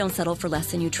 Please don't settle for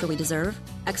less than you truly deserve.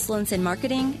 Excellence in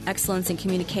marketing, excellence in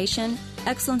communication,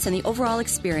 excellence in the overall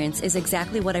experience is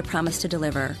exactly what I promise to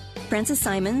deliver. Frances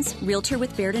Simons, realtor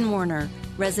with Baird & Warner,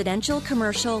 Residential,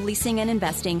 commercial, leasing, and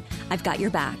investing, I've got your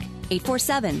back.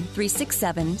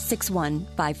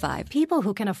 847-367-6155. People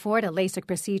who can afford a LASIK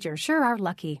procedure sure are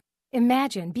lucky.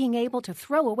 Imagine being able to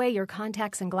throw away your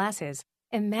contacts and glasses.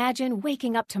 Imagine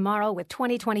waking up tomorrow with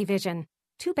 20/20 vision.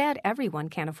 Too bad everyone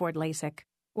can't afford LASIK.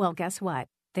 Well, guess what?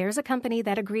 There's a company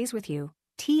that agrees with you.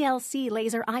 TLC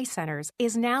Laser Eye Centers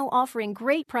is now offering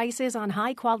great prices on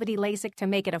high-quality LASIK to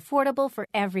make it affordable for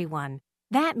everyone.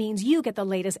 That means you get the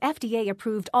latest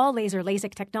FDA-approved all-laser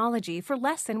LASIK technology for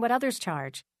less than what others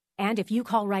charge. And if you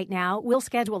call right now, we'll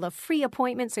schedule a free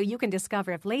appointment so you can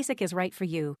discover if LASIK is right for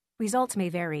you. Results may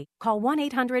vary. Call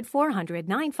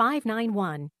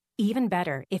 1-800-400-9591. Even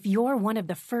better, if you're one of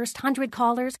the first 100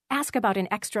 callers, ask about an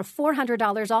extra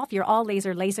 $400 off your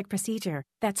all-laser LASIK procedure.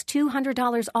 That's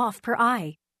 $200 off per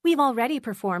eye. We've already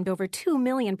performed over 2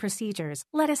 million procedures.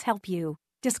 Let us help you.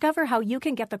 Discover how you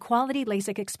can get the quality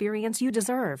LASIK experience you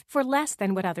deserve for less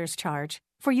than what others charge.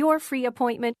 For your free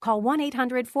appointment, call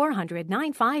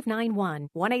 1-800-400-9591.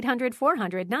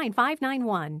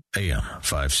 1-800-400-9591. AM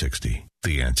 560.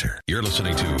 The Answer. You're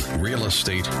listening to Real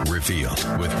Estate Revealed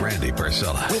with Randy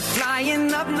Barcella. We're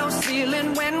flying up no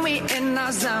ceiling when we in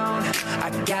our zone. I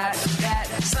got that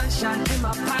sunshine in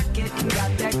my pocket,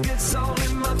 got that good soul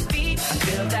in my feet,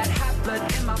 feel that hot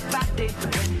blood in my body.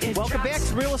 Welcome back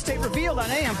to Real Estate Revealed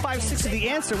on AM 560 The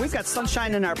Answer. We've got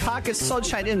sunshine in our pockets,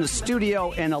 sunshine in the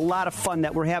studio, and a lot of fun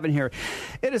that we're having here.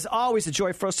 It is always a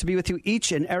joy for us to be with you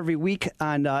each and every week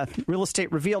on Real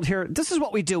Estate Revealed here. This is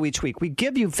what we do each week. We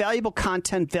give you valuable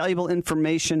content, valuable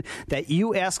information that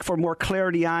you ask for more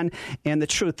clarity on and the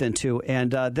truth into.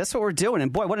 And that's what we're doing.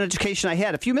 And boy, what an education I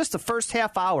had. If you missed the first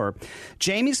half hour,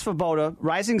 Jamie Svoboda,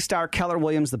 rising star Keller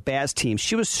Williams, the Baz team,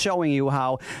 she was showing you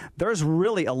how there's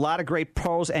really a lot of great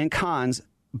pros and cons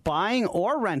buying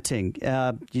or renting.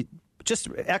 Just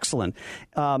excellent.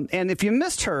 And if you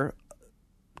missed her,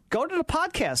 go to the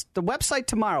podcast, the website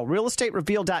tomorrow,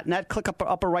 realestatereveal.net. Click up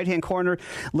upper right-hand corner,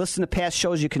 listen to past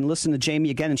shows. You can listen to Jamie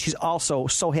again, and she's also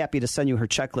so happy to send you her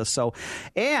checklist. So,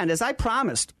 and as I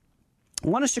promised,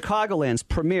 one of Chicagoland's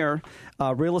premier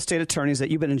real estate attorneys that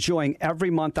you've been enjoying every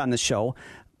month on the show,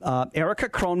 Erica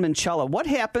Krohn-Minchella. What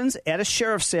happens at a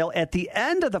sheriff's sale at the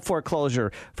end of the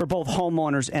foreclosure for both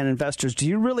homeowners and investors? Do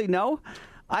you really know?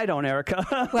 I don't,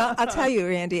 Erica. Well, I'll tell you,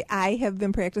 Randy, I have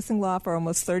been practicing law for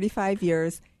almost 35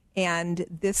 years. And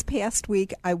this past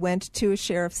week, I went to a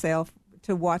sheriff's sale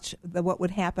to watch what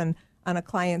would happen on a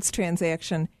client's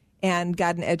transaction and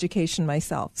got an education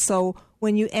myself. So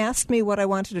when you asked me what I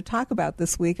wanted to talk about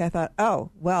this week, I thought,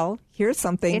 oh, well, here's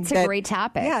something. It's a great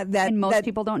topic. Yeah, and most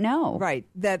people don't know. Right,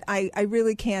 that I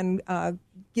really can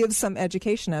give some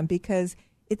education on, because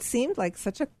it seemed like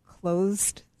such a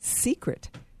closed secret.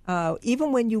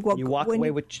 Even when you walk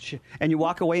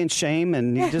away in shame,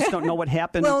 and you just don't know what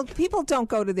happened. Well, people don't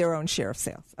go to their own sheriff's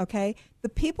sales, okay? The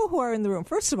people who are in the room,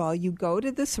 first of all, you go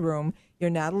to this room. You're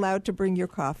not allowed to bring your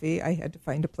coffee. I had to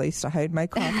find a place to hide my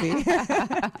coffee.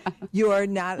 You are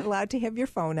not allowed to have your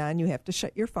phone on. You have to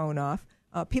shut your phone off.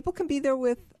 People can be there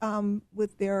with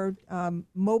their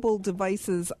mobile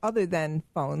devices other than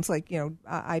phones, like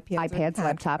iPads,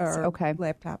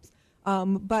 laptops.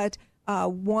 But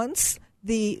once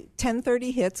the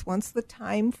 10:30 hits, once the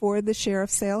time for the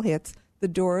sheriff's sale hits, the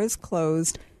door is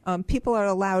closed. People are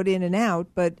allowed in and out,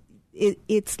 but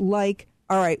it's like,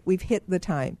 all right, we've hit the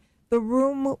time. The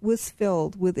room was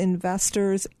filled with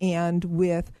investors and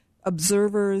with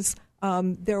observers.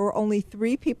 There were only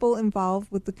 3 people involved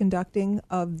with the conducting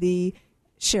of the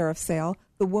sheriff's sale.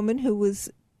 The woman who was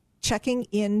checking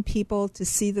in people to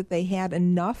see that they had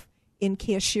enough in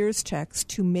cashier's checks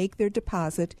to make their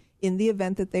deposit in the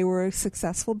event that they were a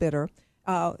successful bidder,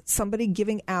 somebody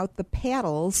giving out the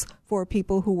paddles for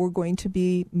people who were going to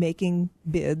be making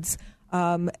bids,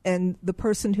 and the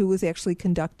person who was actually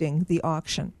conducting the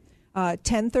auction.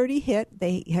 10:30 hit.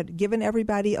 They had given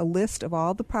everybody a list of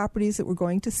all the properties that were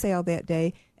going to sale that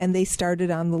day, and they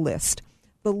started on the list.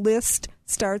 The list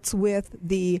starts with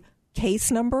the case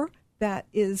number that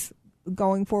is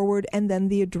going forward, and then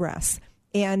the address.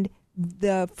 And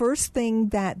the first thing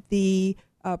that the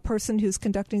person who's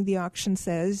conducting the auction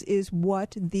says is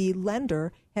what the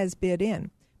lender has bid in,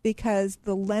 because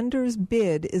the lender's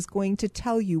bid is going to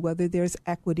tell you whether there's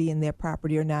equity in that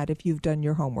property or not if you've done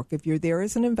your homework. If you're there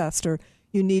as an investor,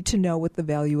 you need to know what the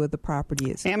value of the property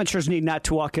is. Amateurs need not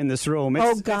to walk in this room.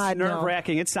 It's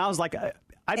nerve-wracking. No. It sounds like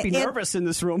I'd be nervous in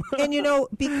this room. And,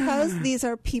 because these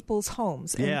are people's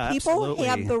homes, and people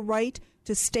have the right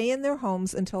to stay in their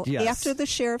homes until after the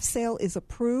sheriff's sale is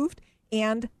approved,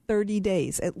 and 30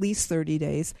 days, at least 30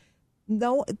 days.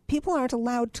 no, people aren't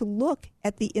allowed to look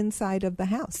at the inside of the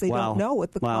house. They don't know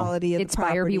what the quality of the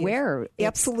property buyer beware. is.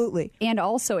 Absolutely. And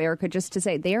also, Erica, just to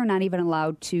say, they are not even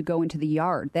allowed to go into the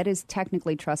yard. That is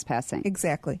technically trespassing.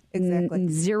 Exactly.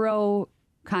 Zero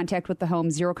contact with the home,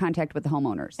 zero contact with the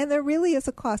homeowners. And there really is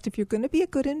a cost. If you're going to be a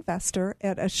good investor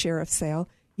at a sheriff's sale,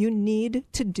 you need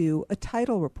to do a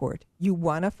title report. You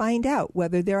want to find out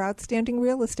whether there are outstanding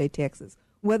real estate taxes,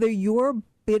 whether you're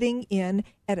bidding in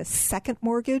at a second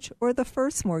mortgage or the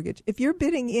first mortgage. If you're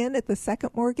bidding in at the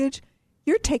second mortgage,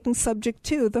 you're taking subject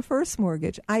to the first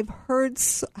mortgage. I've heard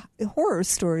horror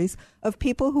stories of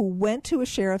people who went to a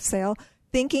sheriff's sale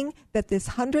thinking that this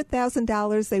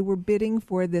 $100,000 they were bidding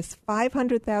for this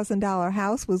 $500,000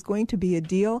 house was going to be a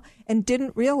deal and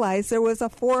didn't realize there was a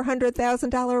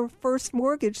 $400,000 first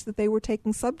mortgage that they were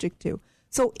taking subject to.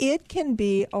 So it can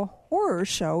be a horror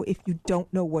show if you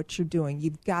don't know what you're doing.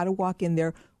 You've got to walk in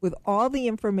there with all the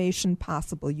information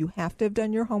possible. You have to have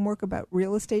done your homework about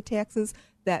real estate taxes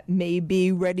that may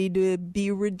be ready to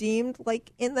be redeemed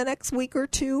like in the next week or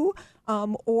two,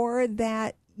 or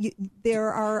that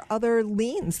there are other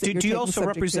liens. That Do you also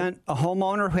represent a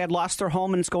homeowner who had lost their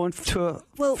home and is going to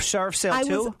a sheriff's sale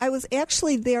too? I was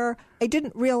actually there. I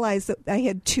didn't realize that I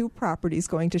had two properties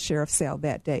going to sheriff's sale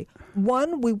that day.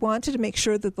 One, we wanted to make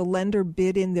sure that the lender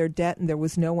bid in their debt and there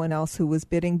was no one else who was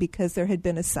bidding because there had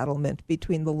been a settlement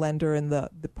between the lender and the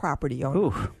property owner.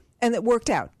 Ooh. And it worked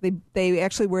out. They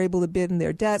actually were able to bid in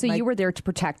their debt. So you were there to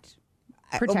protect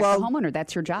the homeowner.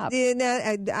 That's your job.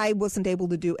 I wasn't able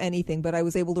to do anything, but I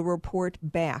was able to report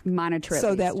back, monitor it so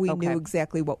least. that we knew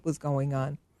exactly what was going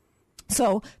on.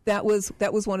 So that was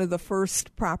one of the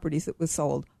first properties that was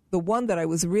sold. The one that I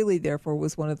was really there for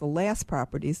was one of the last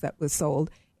properties that was sold,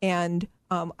 and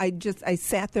I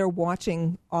sat there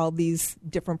watching all these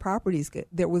different properties.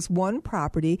 There was one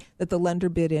property that the lender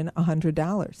bid in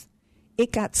 $100.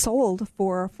 It got sold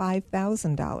for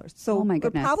 $5,000. So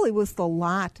it probably was the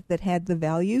lot that had the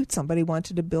value. Somebody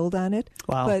wanted to build on it.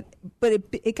 Wow. But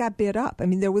it got bid up. I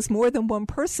mean, there was more than one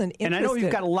person interested. And I know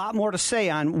you've got a lot more to say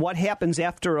on what happens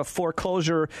after a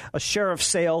foreclosure, a sheriff's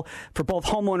sale for both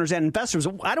homeowners and investors.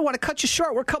 I don't want to cut you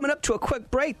short. We're coming up to a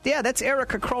quick break. Yeah, that's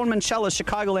Erica Krohn-Manchella,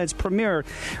 Chicagoland's premier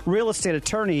real estate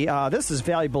attorney. This is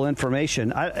valuable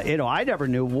information. I never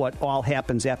knew what all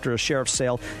happens after a sheriff's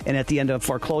sale and at the end of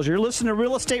foreclosure. You're listening to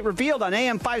Real Estate Revealed on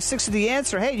AM 560 The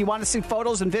Answer. Hey, you want to see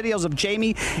photos and videos of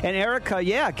Jamie and Erica?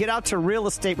 Yeah, get out to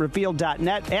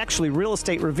realestaterevealed.net. Actually, Real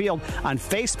Estate Revealed on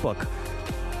Facebook.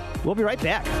 We'll be right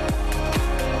back.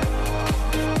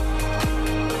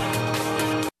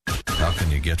 How can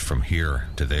you get from here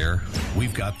to there?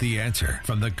 We've got the answer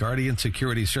from the Guardian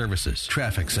Security Services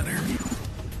Traffic Center.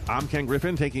 I'm Ken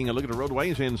Griffin, taking a look at the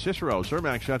roadways in Cicero.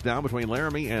 Cermak shut down between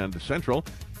Laramie and Central.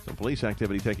 Some police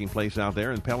activity taking place out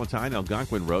there in Palatine.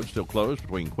 Algonquin Road still closed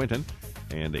between Quinton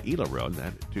and Ela Road.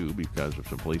 That, too, because of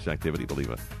some police activity. I believe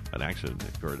an accident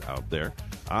occurred out there.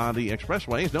 On the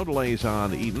expressways, no delays on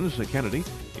the Edens. Kennedy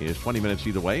is 20 minutes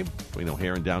either way between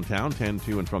O'Hare and downtown, 10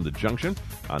 to and from the junction.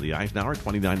 On the Eisenhower,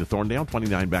 29 to Thorndale,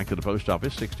 29 back to the post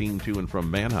office, 16 to and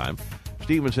from Manheim.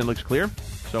 Stevenson looks clear.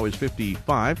 So is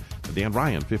 55. Dan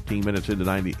Ryan, 15 minutes into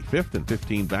 95th and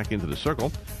 15 back into the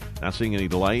circle. Not seeing any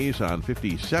delays on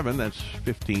 57. That's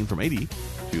 15 from 80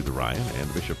 to the Ryan.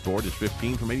 And Bishop Ford is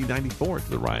 15 from 80-94 to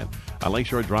the Ryan. On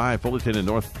Lakeshore Drive, Fullerton and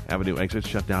North Avenue exits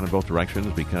shut down in both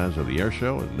directions because of the air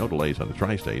show and no delays on the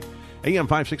Tri-State. AM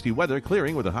 560 weather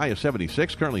clearing with a high of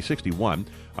 76, currently 61.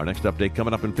 Our next update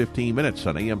coming up in 15 minutes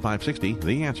on AM 560,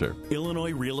 The Answer.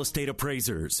 Illinois Real Estate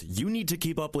Appraisers. You need to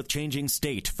keep up with changing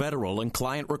state, federal, and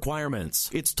client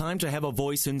requirements. It's time to have a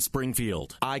voice in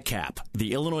Springfield. ICAP,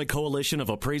 the Illinois Coalition of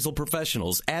Appraisal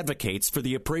Professionals, advocates for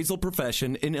the appraisal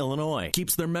profession in Illinois,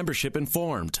 keeps their membership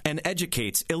informed, and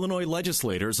educates Illinois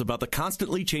legislators about the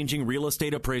constantly changing real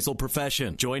estate appraisal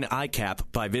profession. Join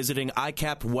ICAP by visiting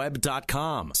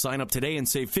icapweb.com. Sign up today and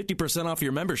save 50% off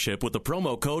your membership with the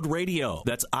promo code RADIO.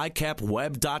 That's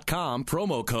icapweb.com,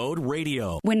 promo code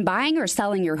RADIO. When buying or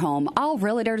selling your home, all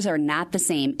realtors are not the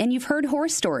same, and you've heard horror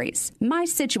stories. My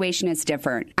situation is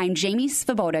different. I'm Jamie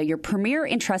Svoboda, your premier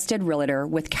entrusted realtor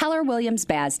with Keller Williams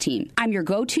Baz team. I'm your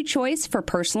go-to choice for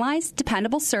personalized,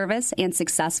 dependable service and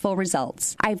successful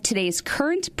results. I have today's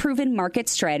current proven market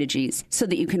strategies so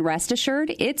that you can rest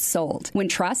assured it's sold. When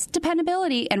trust,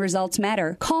 dependability, and results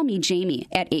matter, call me Jamie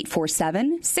at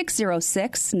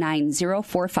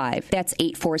 847-606-9045. That's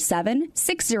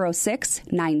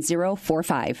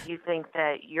 847-606-9045. You think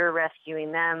that you're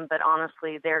rescuing them, but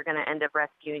honestly, they're going to end up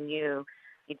rescuing you.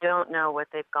 You don't know what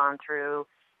they've gone through.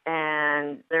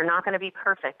 and they're not going to be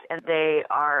perfect. And they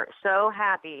are so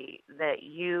happy that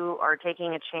you are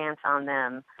taking a chance on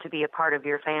them to be a part of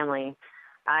your family.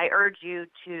 I urge you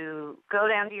to go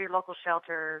down to your local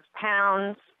shelters,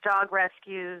 pounds, dog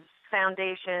rescues,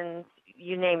 foundations,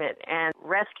 you name it, and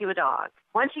rescue a dog.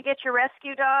 Once you get your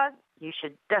rescue dog, you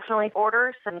should definitely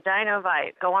order some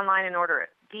Dinovite. Go online and order it.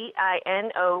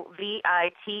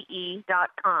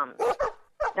 DINOVITE.com.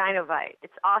 Dinovite.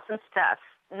 It's awesome stuff.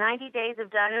 90 days of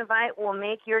Dinovite will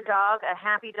make your dog a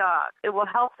happy dog. It will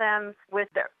help them with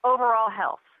their overall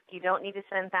health. You don't need to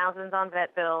spend thousands on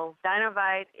vet bills.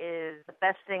 Dinovite is the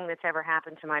best thing that's ever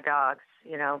happened to my dogs,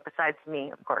 besides me,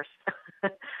 of course.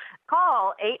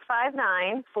 Call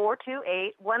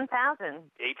 859-428-1000. 859-428-1000.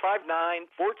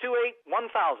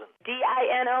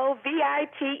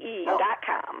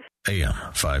 DINOVITE.com. AM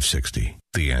 560,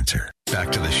 The Answer.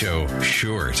 Back to the show,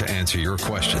 sure to answer your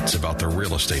questions about the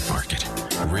real estate market.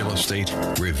 Real Estate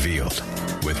Revealed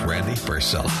with Randy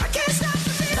Barcella. I can't stop the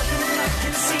feeling. Nothing I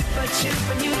can see but you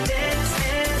when you dance,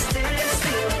 dance, dance.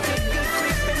 Feel good, good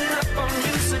creeping up on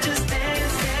you, so just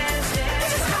dance, dance,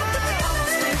 dance. Stop the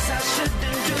almost things I shouldn't do,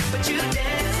 but you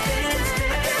dance,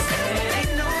 dance, dance.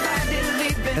 Ain't nobody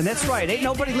leaving. And that's right. Ain't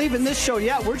nobody leaving this show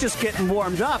yet. We're just getting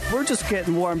warmed up.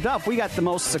 We got the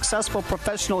most successful,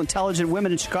 professional, intelligent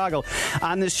women in Chicago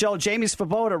on this show. Jamie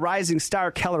Svoboda, Rising Star,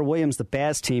 Keller Williams, the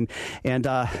Baz team. And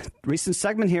recent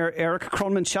segment here, Erica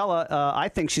Kronman-Chella. I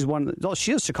think she is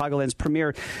Chicagoland's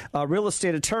premier real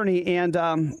estate attorney. And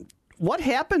what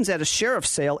happens at a sheriff's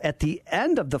sale at the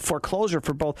end of the foreclosure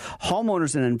for both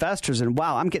homeowners and investors? And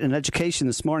wow, I'm getting an education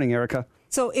this morning, Erica.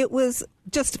 So it was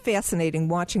just fascinating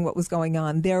watching what was going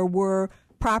on. There were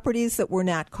properties that were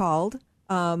not called,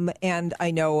 and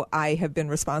I know I have been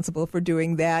responsible for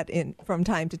doing that from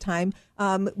time to time.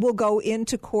 We'll go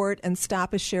into court and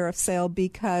stop a sheriff's sale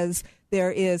because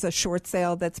there is a short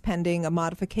sale that's pending, a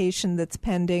modification that's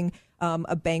pending,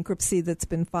 a bankruptcy that's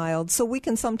been filed. So we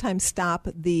can sometimes stop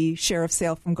the sheriff's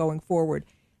sale from going forward.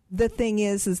 The thing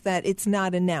is that it's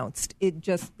not announced. They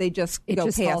just go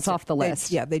past falls off the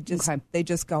list. They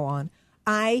just go on.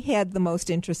 I had the most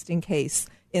interesting case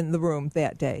in the room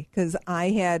that day because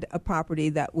I had a property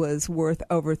that was worth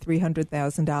over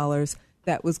 $300,000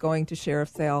 that was going to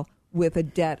sheriff's sale with a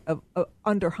debt of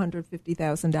under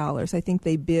 $150,000. I think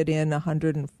they bid in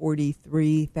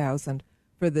 $143,000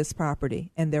 for this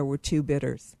property, and there were two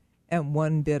bidders. And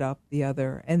one bid up the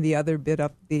other, and the other bid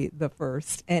up the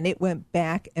first, and it went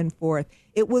back and forth.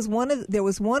 There was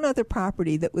one other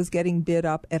property that was getting bid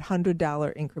up at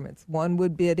 $100 increments. One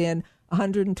would bid in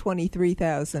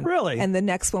 $123,000, really, and the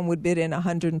next one would bid in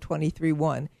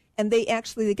 $123,100. And they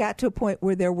got to a point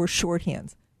where there were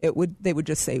shorthands. They would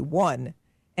just say one,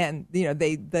 and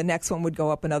the next one would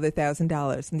go up another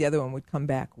 $1,000, and the other one would come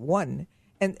back one,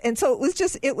 and so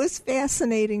it was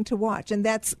fascinating to watch, and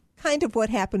that's kind of what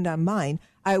happened on mine.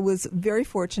 I was very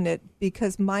fortunate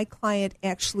because my client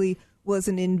actually was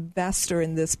an investor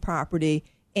in this property,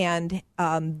 and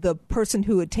the person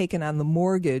who had taken on the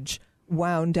mortgage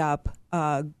wound up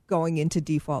going into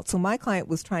default. So my client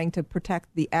was trying to protect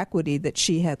the equity that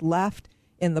she had left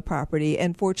in the property,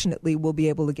 and fortunately we'll be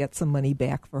able to get some money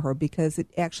back for her because it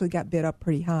actually got bid up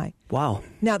pretty high. Wow.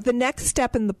 Now, the next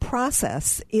step in the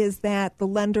process is that the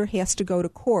lender has to go to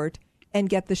court and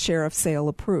get the sheriff's sale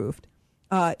approved.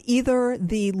 Either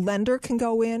the lender can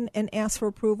go in and ask for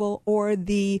approval, or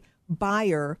the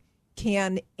buyer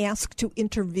can ask to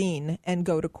intervene and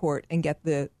go to court and get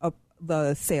the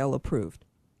sale approved.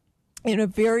 In a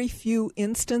very few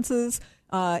instances,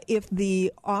 if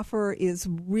the offer is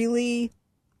really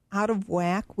out of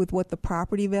whack with what the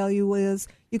property value is,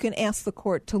 you can ask the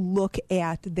court to look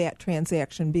at that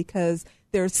transaction because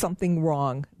there's something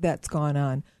wrong that's gone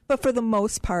on. But for the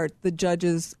most part, the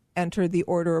judges enter the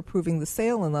order approving the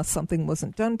sale unless something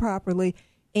wasn't done properly,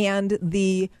 and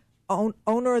the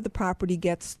owner of the property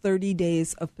gets 30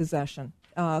 days of possession.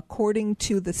 According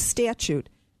to the statute,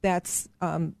 that's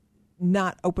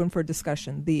not open for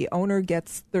discussion. The owner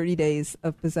gets 30 days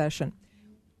of possession.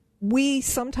 We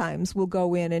sometimes will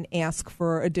go in and ask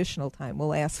for additional time.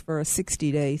 We'll ask for a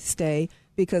 60-day stay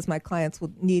because my clients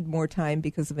will need more time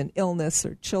because of an illness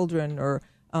or children or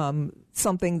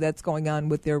something that's going on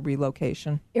with their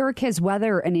relocation. Eric, is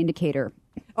weather an indicator?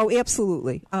 Oh,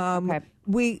 absolutely. Okay.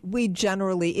 We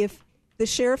generally, if the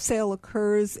sheriff's sale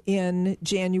occurs in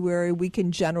January, we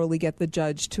can generally get the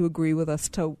judge to agree with us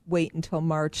to wait until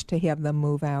March to have them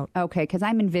move out. Okay, because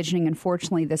I'm envisioning,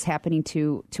 unfortunately, this happening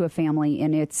to a family,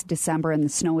 and it's December, and the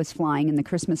snow is flying, and the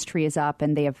Christmas tree is up,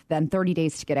 and they have then 30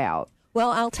 days to get out. Well,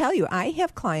 I'll tell you, I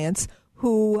have clients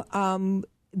who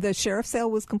the sheriff's sale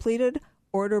was completed.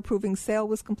 order approving sale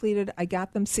was completed. I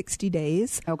got them 60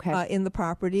 days in the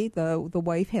property. The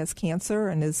wife has cancer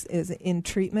and is in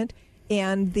treatment.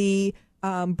 And the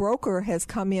broker has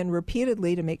come in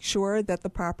repeatedly to make sure that the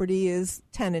property is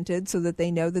tenanted so that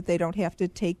they know that they don't have to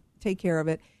take care of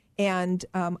it. And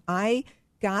I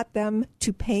got them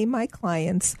to pay my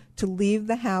clients to leave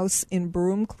the house in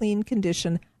broom clean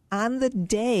condition on the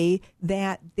day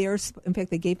that in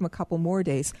fact, they gave them a couple more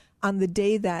days, on the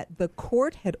day that the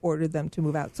court had ordered them to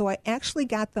move out. So I actually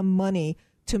got them money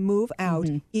to move out,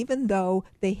 even though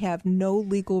they have no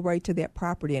legal right to that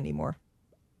property anymore.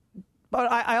 But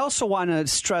I also want to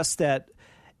stress that,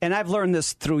 and I've learned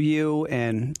this through you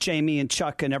and Jamie and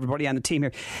Chuck and everybody on the team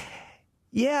here.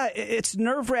 Yeah, it's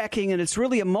nerve-wracking and it's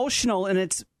really emotional and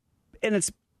it's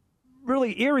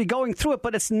really eerie going through it,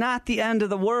 but it's not the end of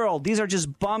the world. These are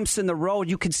just bumps in the road.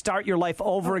 You can start your life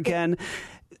over again.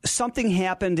 Something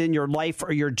happened in your life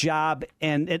or your job,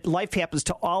 and life happens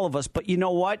to all of us. But you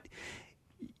know what?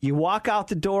 You walk out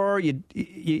the door.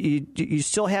 You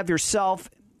still have yourself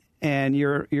and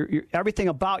your everything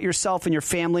about yourself and your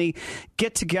family.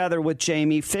 Get together with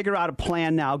Jamie. Figure out a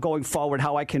plan now going forward.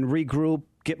 How I can regroup,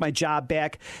 get my job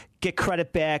back, get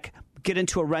credit back, get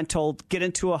into a rental, get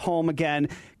into a home again.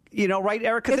 You know, right,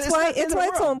 Erica? It's why it's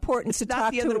so important to talk to. It's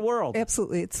not the end of the world.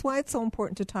 Absolutely. It's why it's so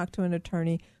important to talk to an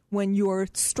attorney when you're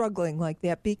struggling like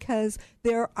that, because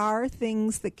there are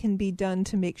things that can be done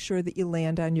to make sure that you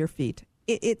land on your feet.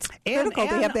 It's critical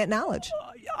to have that knowledge.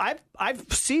 I've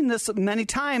seen this many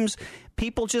times.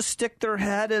 People just stick their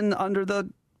head in under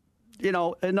the,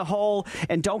 in the hole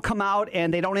and don't come out,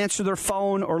 and they don't answer their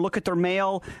phone or look at their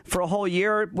mail for a whole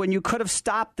year when you could have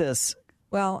stopped this.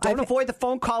 Well, don't avoid the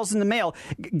phone calls in the mail.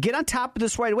 Get on top of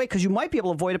this right away, because you might be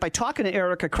able to avoid it by talking to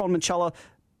Erica Kroll-Minchella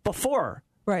before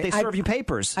they serve you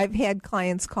papers. I've had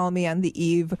clients call me on the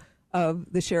eve of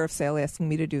the sheriff's sale asking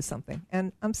me to do something,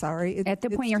 and I'm sorry. At the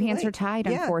point your hands are tied,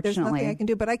 unfortunately. There's nothing I can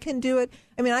do, but I can do it.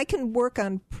 I mean, I can work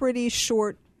on pretty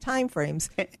short time frames.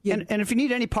 And if you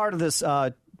need any part of this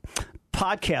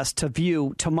podcast to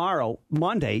view tomorrow,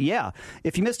 Monday,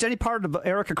 if you missed any part of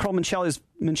Erica Kroll-Minchella's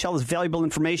valuable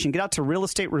information, get out to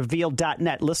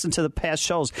realestaterevealed.net. Listen to the past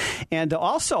shows. And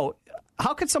also,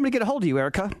 how can somebody get a hold of you,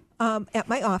 Erica? At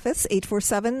my office,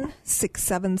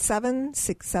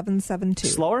 847-677-6772.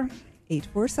 Slower?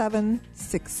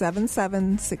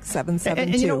 847-677-6772.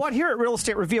 And you know what? Here at Real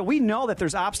Estate Reveal, we know that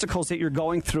there's obstacles that you're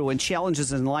going through and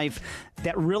challenges in life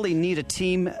that really need a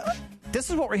team. This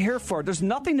is what we're here for. There's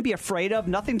nothing to be afraid of,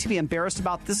 nothing to be embarrassed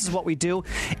about. This is what we do.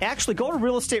 Actually, go to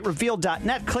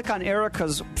realestaterevealed.net, click on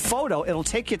Erica's photo. It'll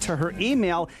take you to her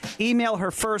email. Email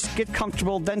her first, get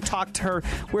comfortable, then talk to her.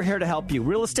 We're here to help you.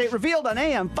 Real Estate Revealed on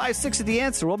AM 560 The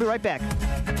Answer. We'll be right back.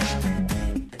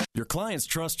 Your clients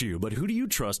trust you, but who do you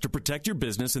trust to protect your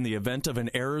business in the event of an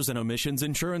errors and omissions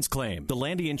insurance claim? The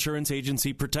Landy Insurance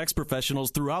Agency protects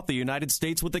professionals throughout the United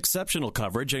States with exceptional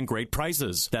coverage and great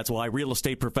prices. That's why real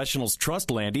estate professionals trust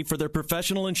Landy for their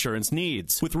professional insurance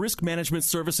needs. With risk management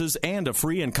services and a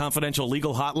free and confidential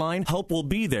legal hotline, help will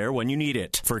be there when you need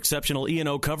it. For exceptional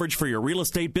E&O coverage for your real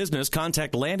estate business,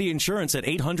 contact Landy Insurance at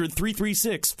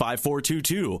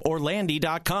 800-336-5422 or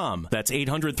landy.com. That's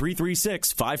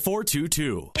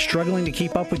 800-336-5422. Struggling to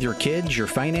keep up with your kids, your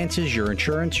finances, your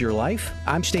insurance, your life?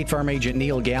 I'm State Farm Agent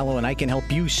Neil Gallo, and I can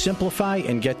help you simplify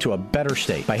and get to a better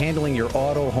state. By handling your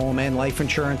auto, home, and life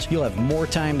insurance, you'll have more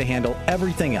time to handle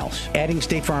everything else. Adding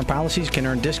State Farm policies can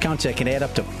earn discounts that can add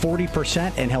up to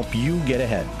 40% and help you get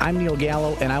ahead. I'm Neil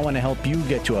Gallo, and I want to help you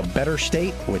get to a better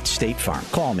state with State Farm.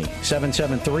 Call me,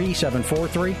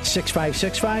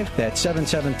 773-743-6565. That's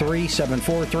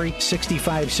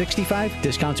 773-743-6565.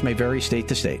 Discounts may vary state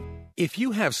to state. If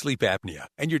you have sleep apnea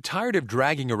and you're tired of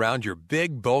dragging around your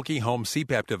big, bulky home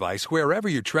CPAP device wherever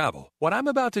you travel, what I'm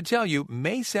about to tell you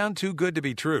may sound too good to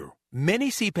be true.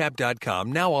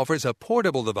 MiniCPAP.com now offers a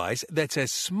portable device that's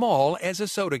as small as a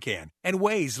soda can and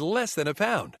weighs less than a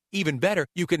pound. Even better,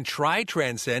 you can try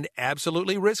Transcend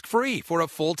absolutely risk-free for a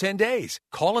full 10 days.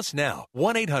 Call us now,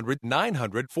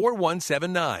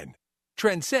 1-800-900-4179.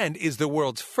 Transcend is the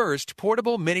world's first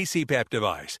portable mini CPAP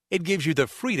device. It gives you the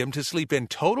freedom to sleep in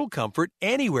total comfort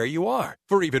anywhere you are.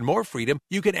 For even more freedom,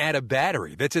 you can add a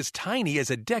battery that's as tiny as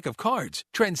a deck of cards.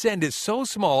 Transcend is so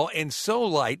small and so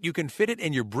light you can fit it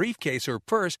in your briefcase or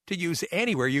purse to use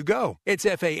anywhere you go. It's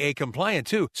FAA compliant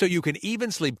too, so you can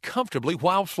even sleep comfortably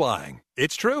while flying.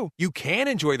 It's true. You can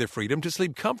enjoy the freedom to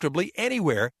sleep comfortably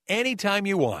anywhere, anytime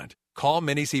you want. Call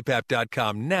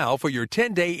minicpap.com now for your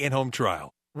 10-day in-home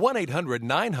trial.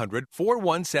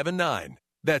 1-800-900-4179.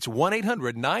 That's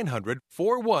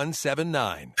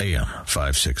 1-800-900-4179. AM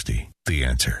 560, The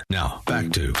Answer. Now,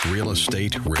 back to Real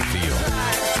Estate Revealed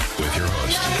with your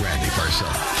host, Randy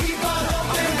Barcella. Keep on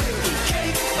hoping with the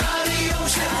Cape Radio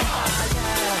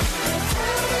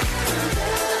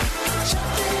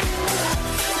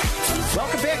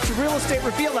Welcome back to Real Estate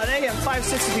Revealed on AM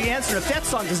 560 The Answer. If that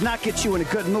song does not get you in a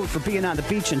good mood for being on the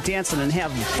beach and dancing and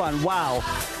having fun, wow.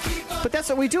 But that's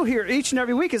what we do here each and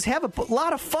every week is have a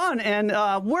lot of fun. And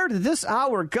where did this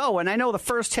hour go? And I know the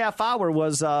first half hour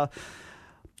was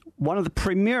one of the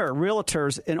premier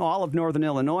realtors in all of Northern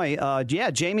Illinois.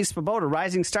 Jamie Svoboda,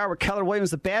 rising star with Keller Williams,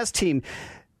 the Baz team.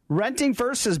 Renting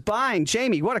versus buying.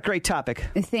 Jamie, what a great topic.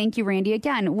 Thank you, Randy.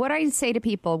 Again, what I say to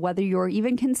people, whether you're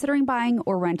even considering buying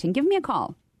or renting, give me a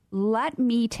call. Let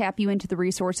me tap you into the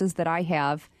resources that I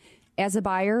have. As a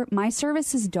buyer, my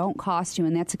services don't cost you,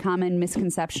 and that's a common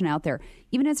misconception out there.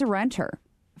 Even as a renter,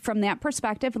 from that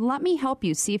perspective, let me help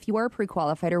you see if you are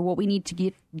pre-qualified or what we need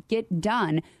to get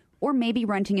done, or maybe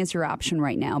renting is your option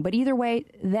right now. But either way,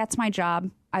 that's my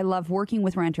job. I love working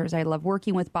with renters. I love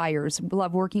working with buyers. I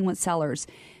love working with sellers.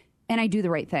 And I do the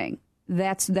right thing.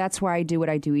 That's why I do what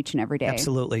I do each and every day.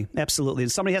 Absolutely. Absolutely.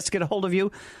 And somebody has to get a hold of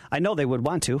you. I know they would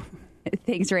want to.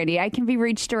 Thanks, Randy. I can be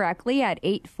reached directly at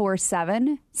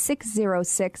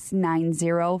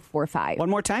 847-606-9045. One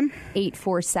more time?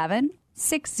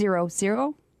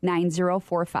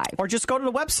 847-600-9045. Or just go to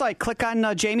the website. Click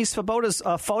on Jamie Svoboda's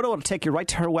photo. It'll take you right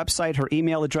to her website, her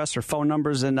email address, her phone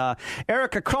numbers. And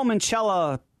Erica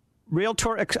Cromancella,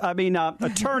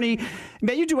 attorney.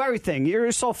 Man, you do everything.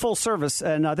 You're so full service.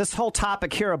 And this whole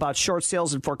topic here about short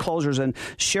sales and foreclosures and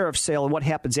sheriff's sale and what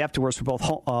happens afterwards for both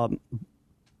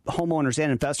homeowners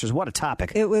and investors. What a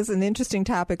topic. It was an interesting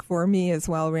topic for me as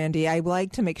well, Randy. I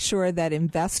like to make sure that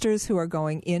investors who are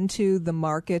going into the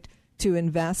market to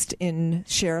invest in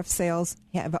sheriff sales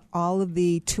have all of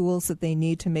the tools that they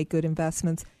need to make good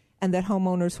investments, and that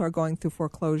homeowners who are going through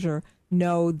foreclosure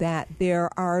know that there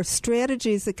are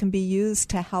strategies that can be used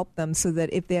to help them so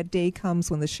that if that day comes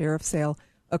when the sheriff sale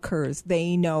occurs,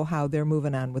 they know how they're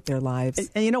moving on with their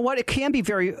lives. And you know what? It can be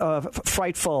very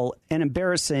frightful and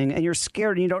embarrassing, and you're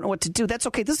scared and you don't know what to do. That's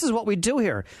okay. This is what we do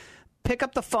here. Pick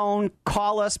up the phone,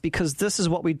 call us, because this is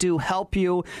what we do, help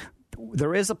you.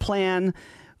 There is a plan.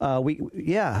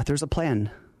 There's a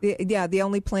plan. The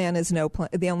only plan is no plan.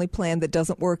 The only plan that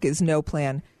doesn't work is no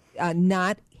plan.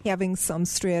 Not having some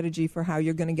strategy for how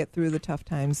you're going to get through the tough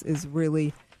times is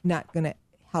really not going to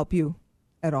help you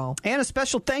at all. And a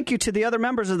special thank you to the other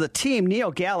members of the team: Neil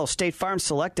Gallo, State Farm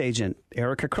Select Agent;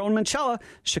 Erica Cromancella,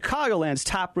 Chicagoland's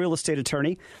top real estate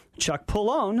attorney; Chuck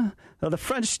Poulon, the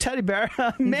French teddy bear,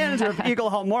 manager of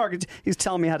Eagle Home Mortgage. He's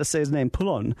telling me how to say his name,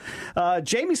 Poulon.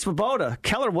 Jamie Svoboda,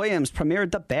 Keller Williams, premier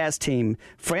the Baz team;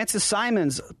 Francis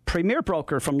Simons, premier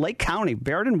broker from Lake County,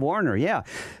 Baird & Warner. Yeah.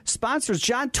 Sponsors: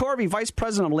 John Torvey, vice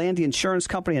president of Landy Insurance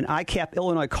Company and ICAP,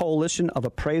 Illinois Coalition of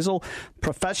Appraisal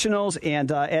Professionals.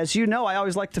 And as you know, I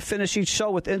always like to finish each show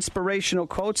with inspirational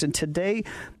quotes, and today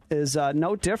is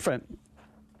no different.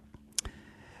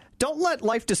 Don't let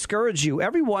life discourage you.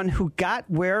 Everyone who got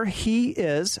where he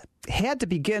is had to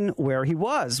begin where he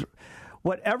was.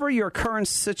 Whatever your current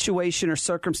situation or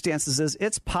circumstances is,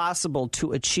 it's possible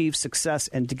to achieve success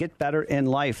and to get better in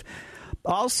life.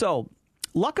 Also,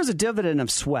 luck is a dividend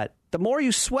of sweat. The more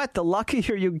you sweat, the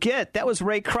luckier you get. That was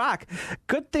Ray Kroc.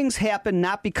 Good things happen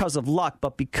not because of luck,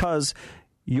 but because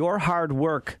your hard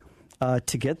work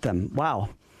to get them. Wow.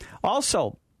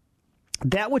 Also,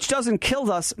 that which doesn't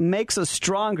kill us makes us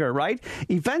stronger, right?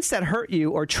 Events that hurt you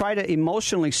or try to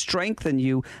emotionally strengthen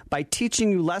you by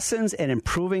teaching you lessons and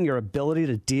improving your ability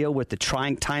to deal with the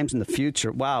trying times in the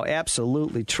future. Wow,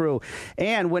 absolutely true.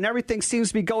 And when everything seems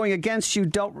to be going against you,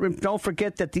 don't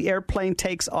forget that the airplane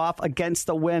takes off against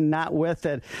the wind, not with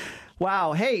it.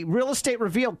 Wow. Hey, Real Estate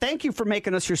Revealed, thank you for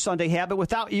making us your Sunday habit.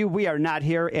 Without you, we are not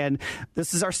here. And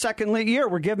this is our second year.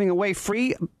 We're giving away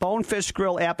free Bonefish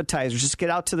Grill appetizers. Just get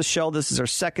out to the show. This is our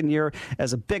second year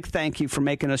as a big thank you for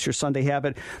making us your Sunday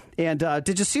habit. And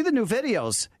did you see the new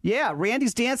videos? Yeah,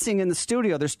 Randy's dancing in the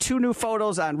studio. There's 2 new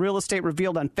photos on Real Estate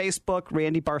Revealed on Facebook,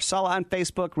 Randy Barcella on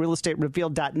Facebook,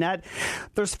 realestaterevealed.net.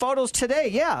 There's photos today,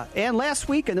 yeah, and last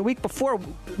week and the week before.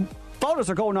 Photos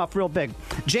are going off real big.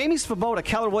 Jamie Svoboda,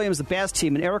 Keller Williams, the Baz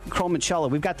team, and Erica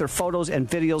Cromancella. We've got their photos and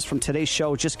videos from today's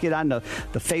show. Just get on the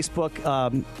Facebook.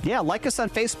 Like us on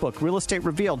Facebook, Real Estate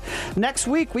Revealed. Next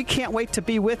week, we can't wait to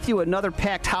be with you. Another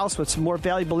packed house with some more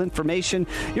valuable information.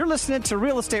 You're listening to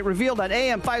Real Estate Revealed on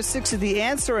AM 560 The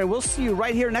Answer, and we'll see you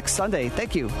right here next Sunday.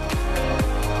 Thank you.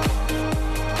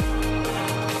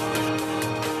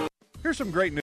 Here's some great news.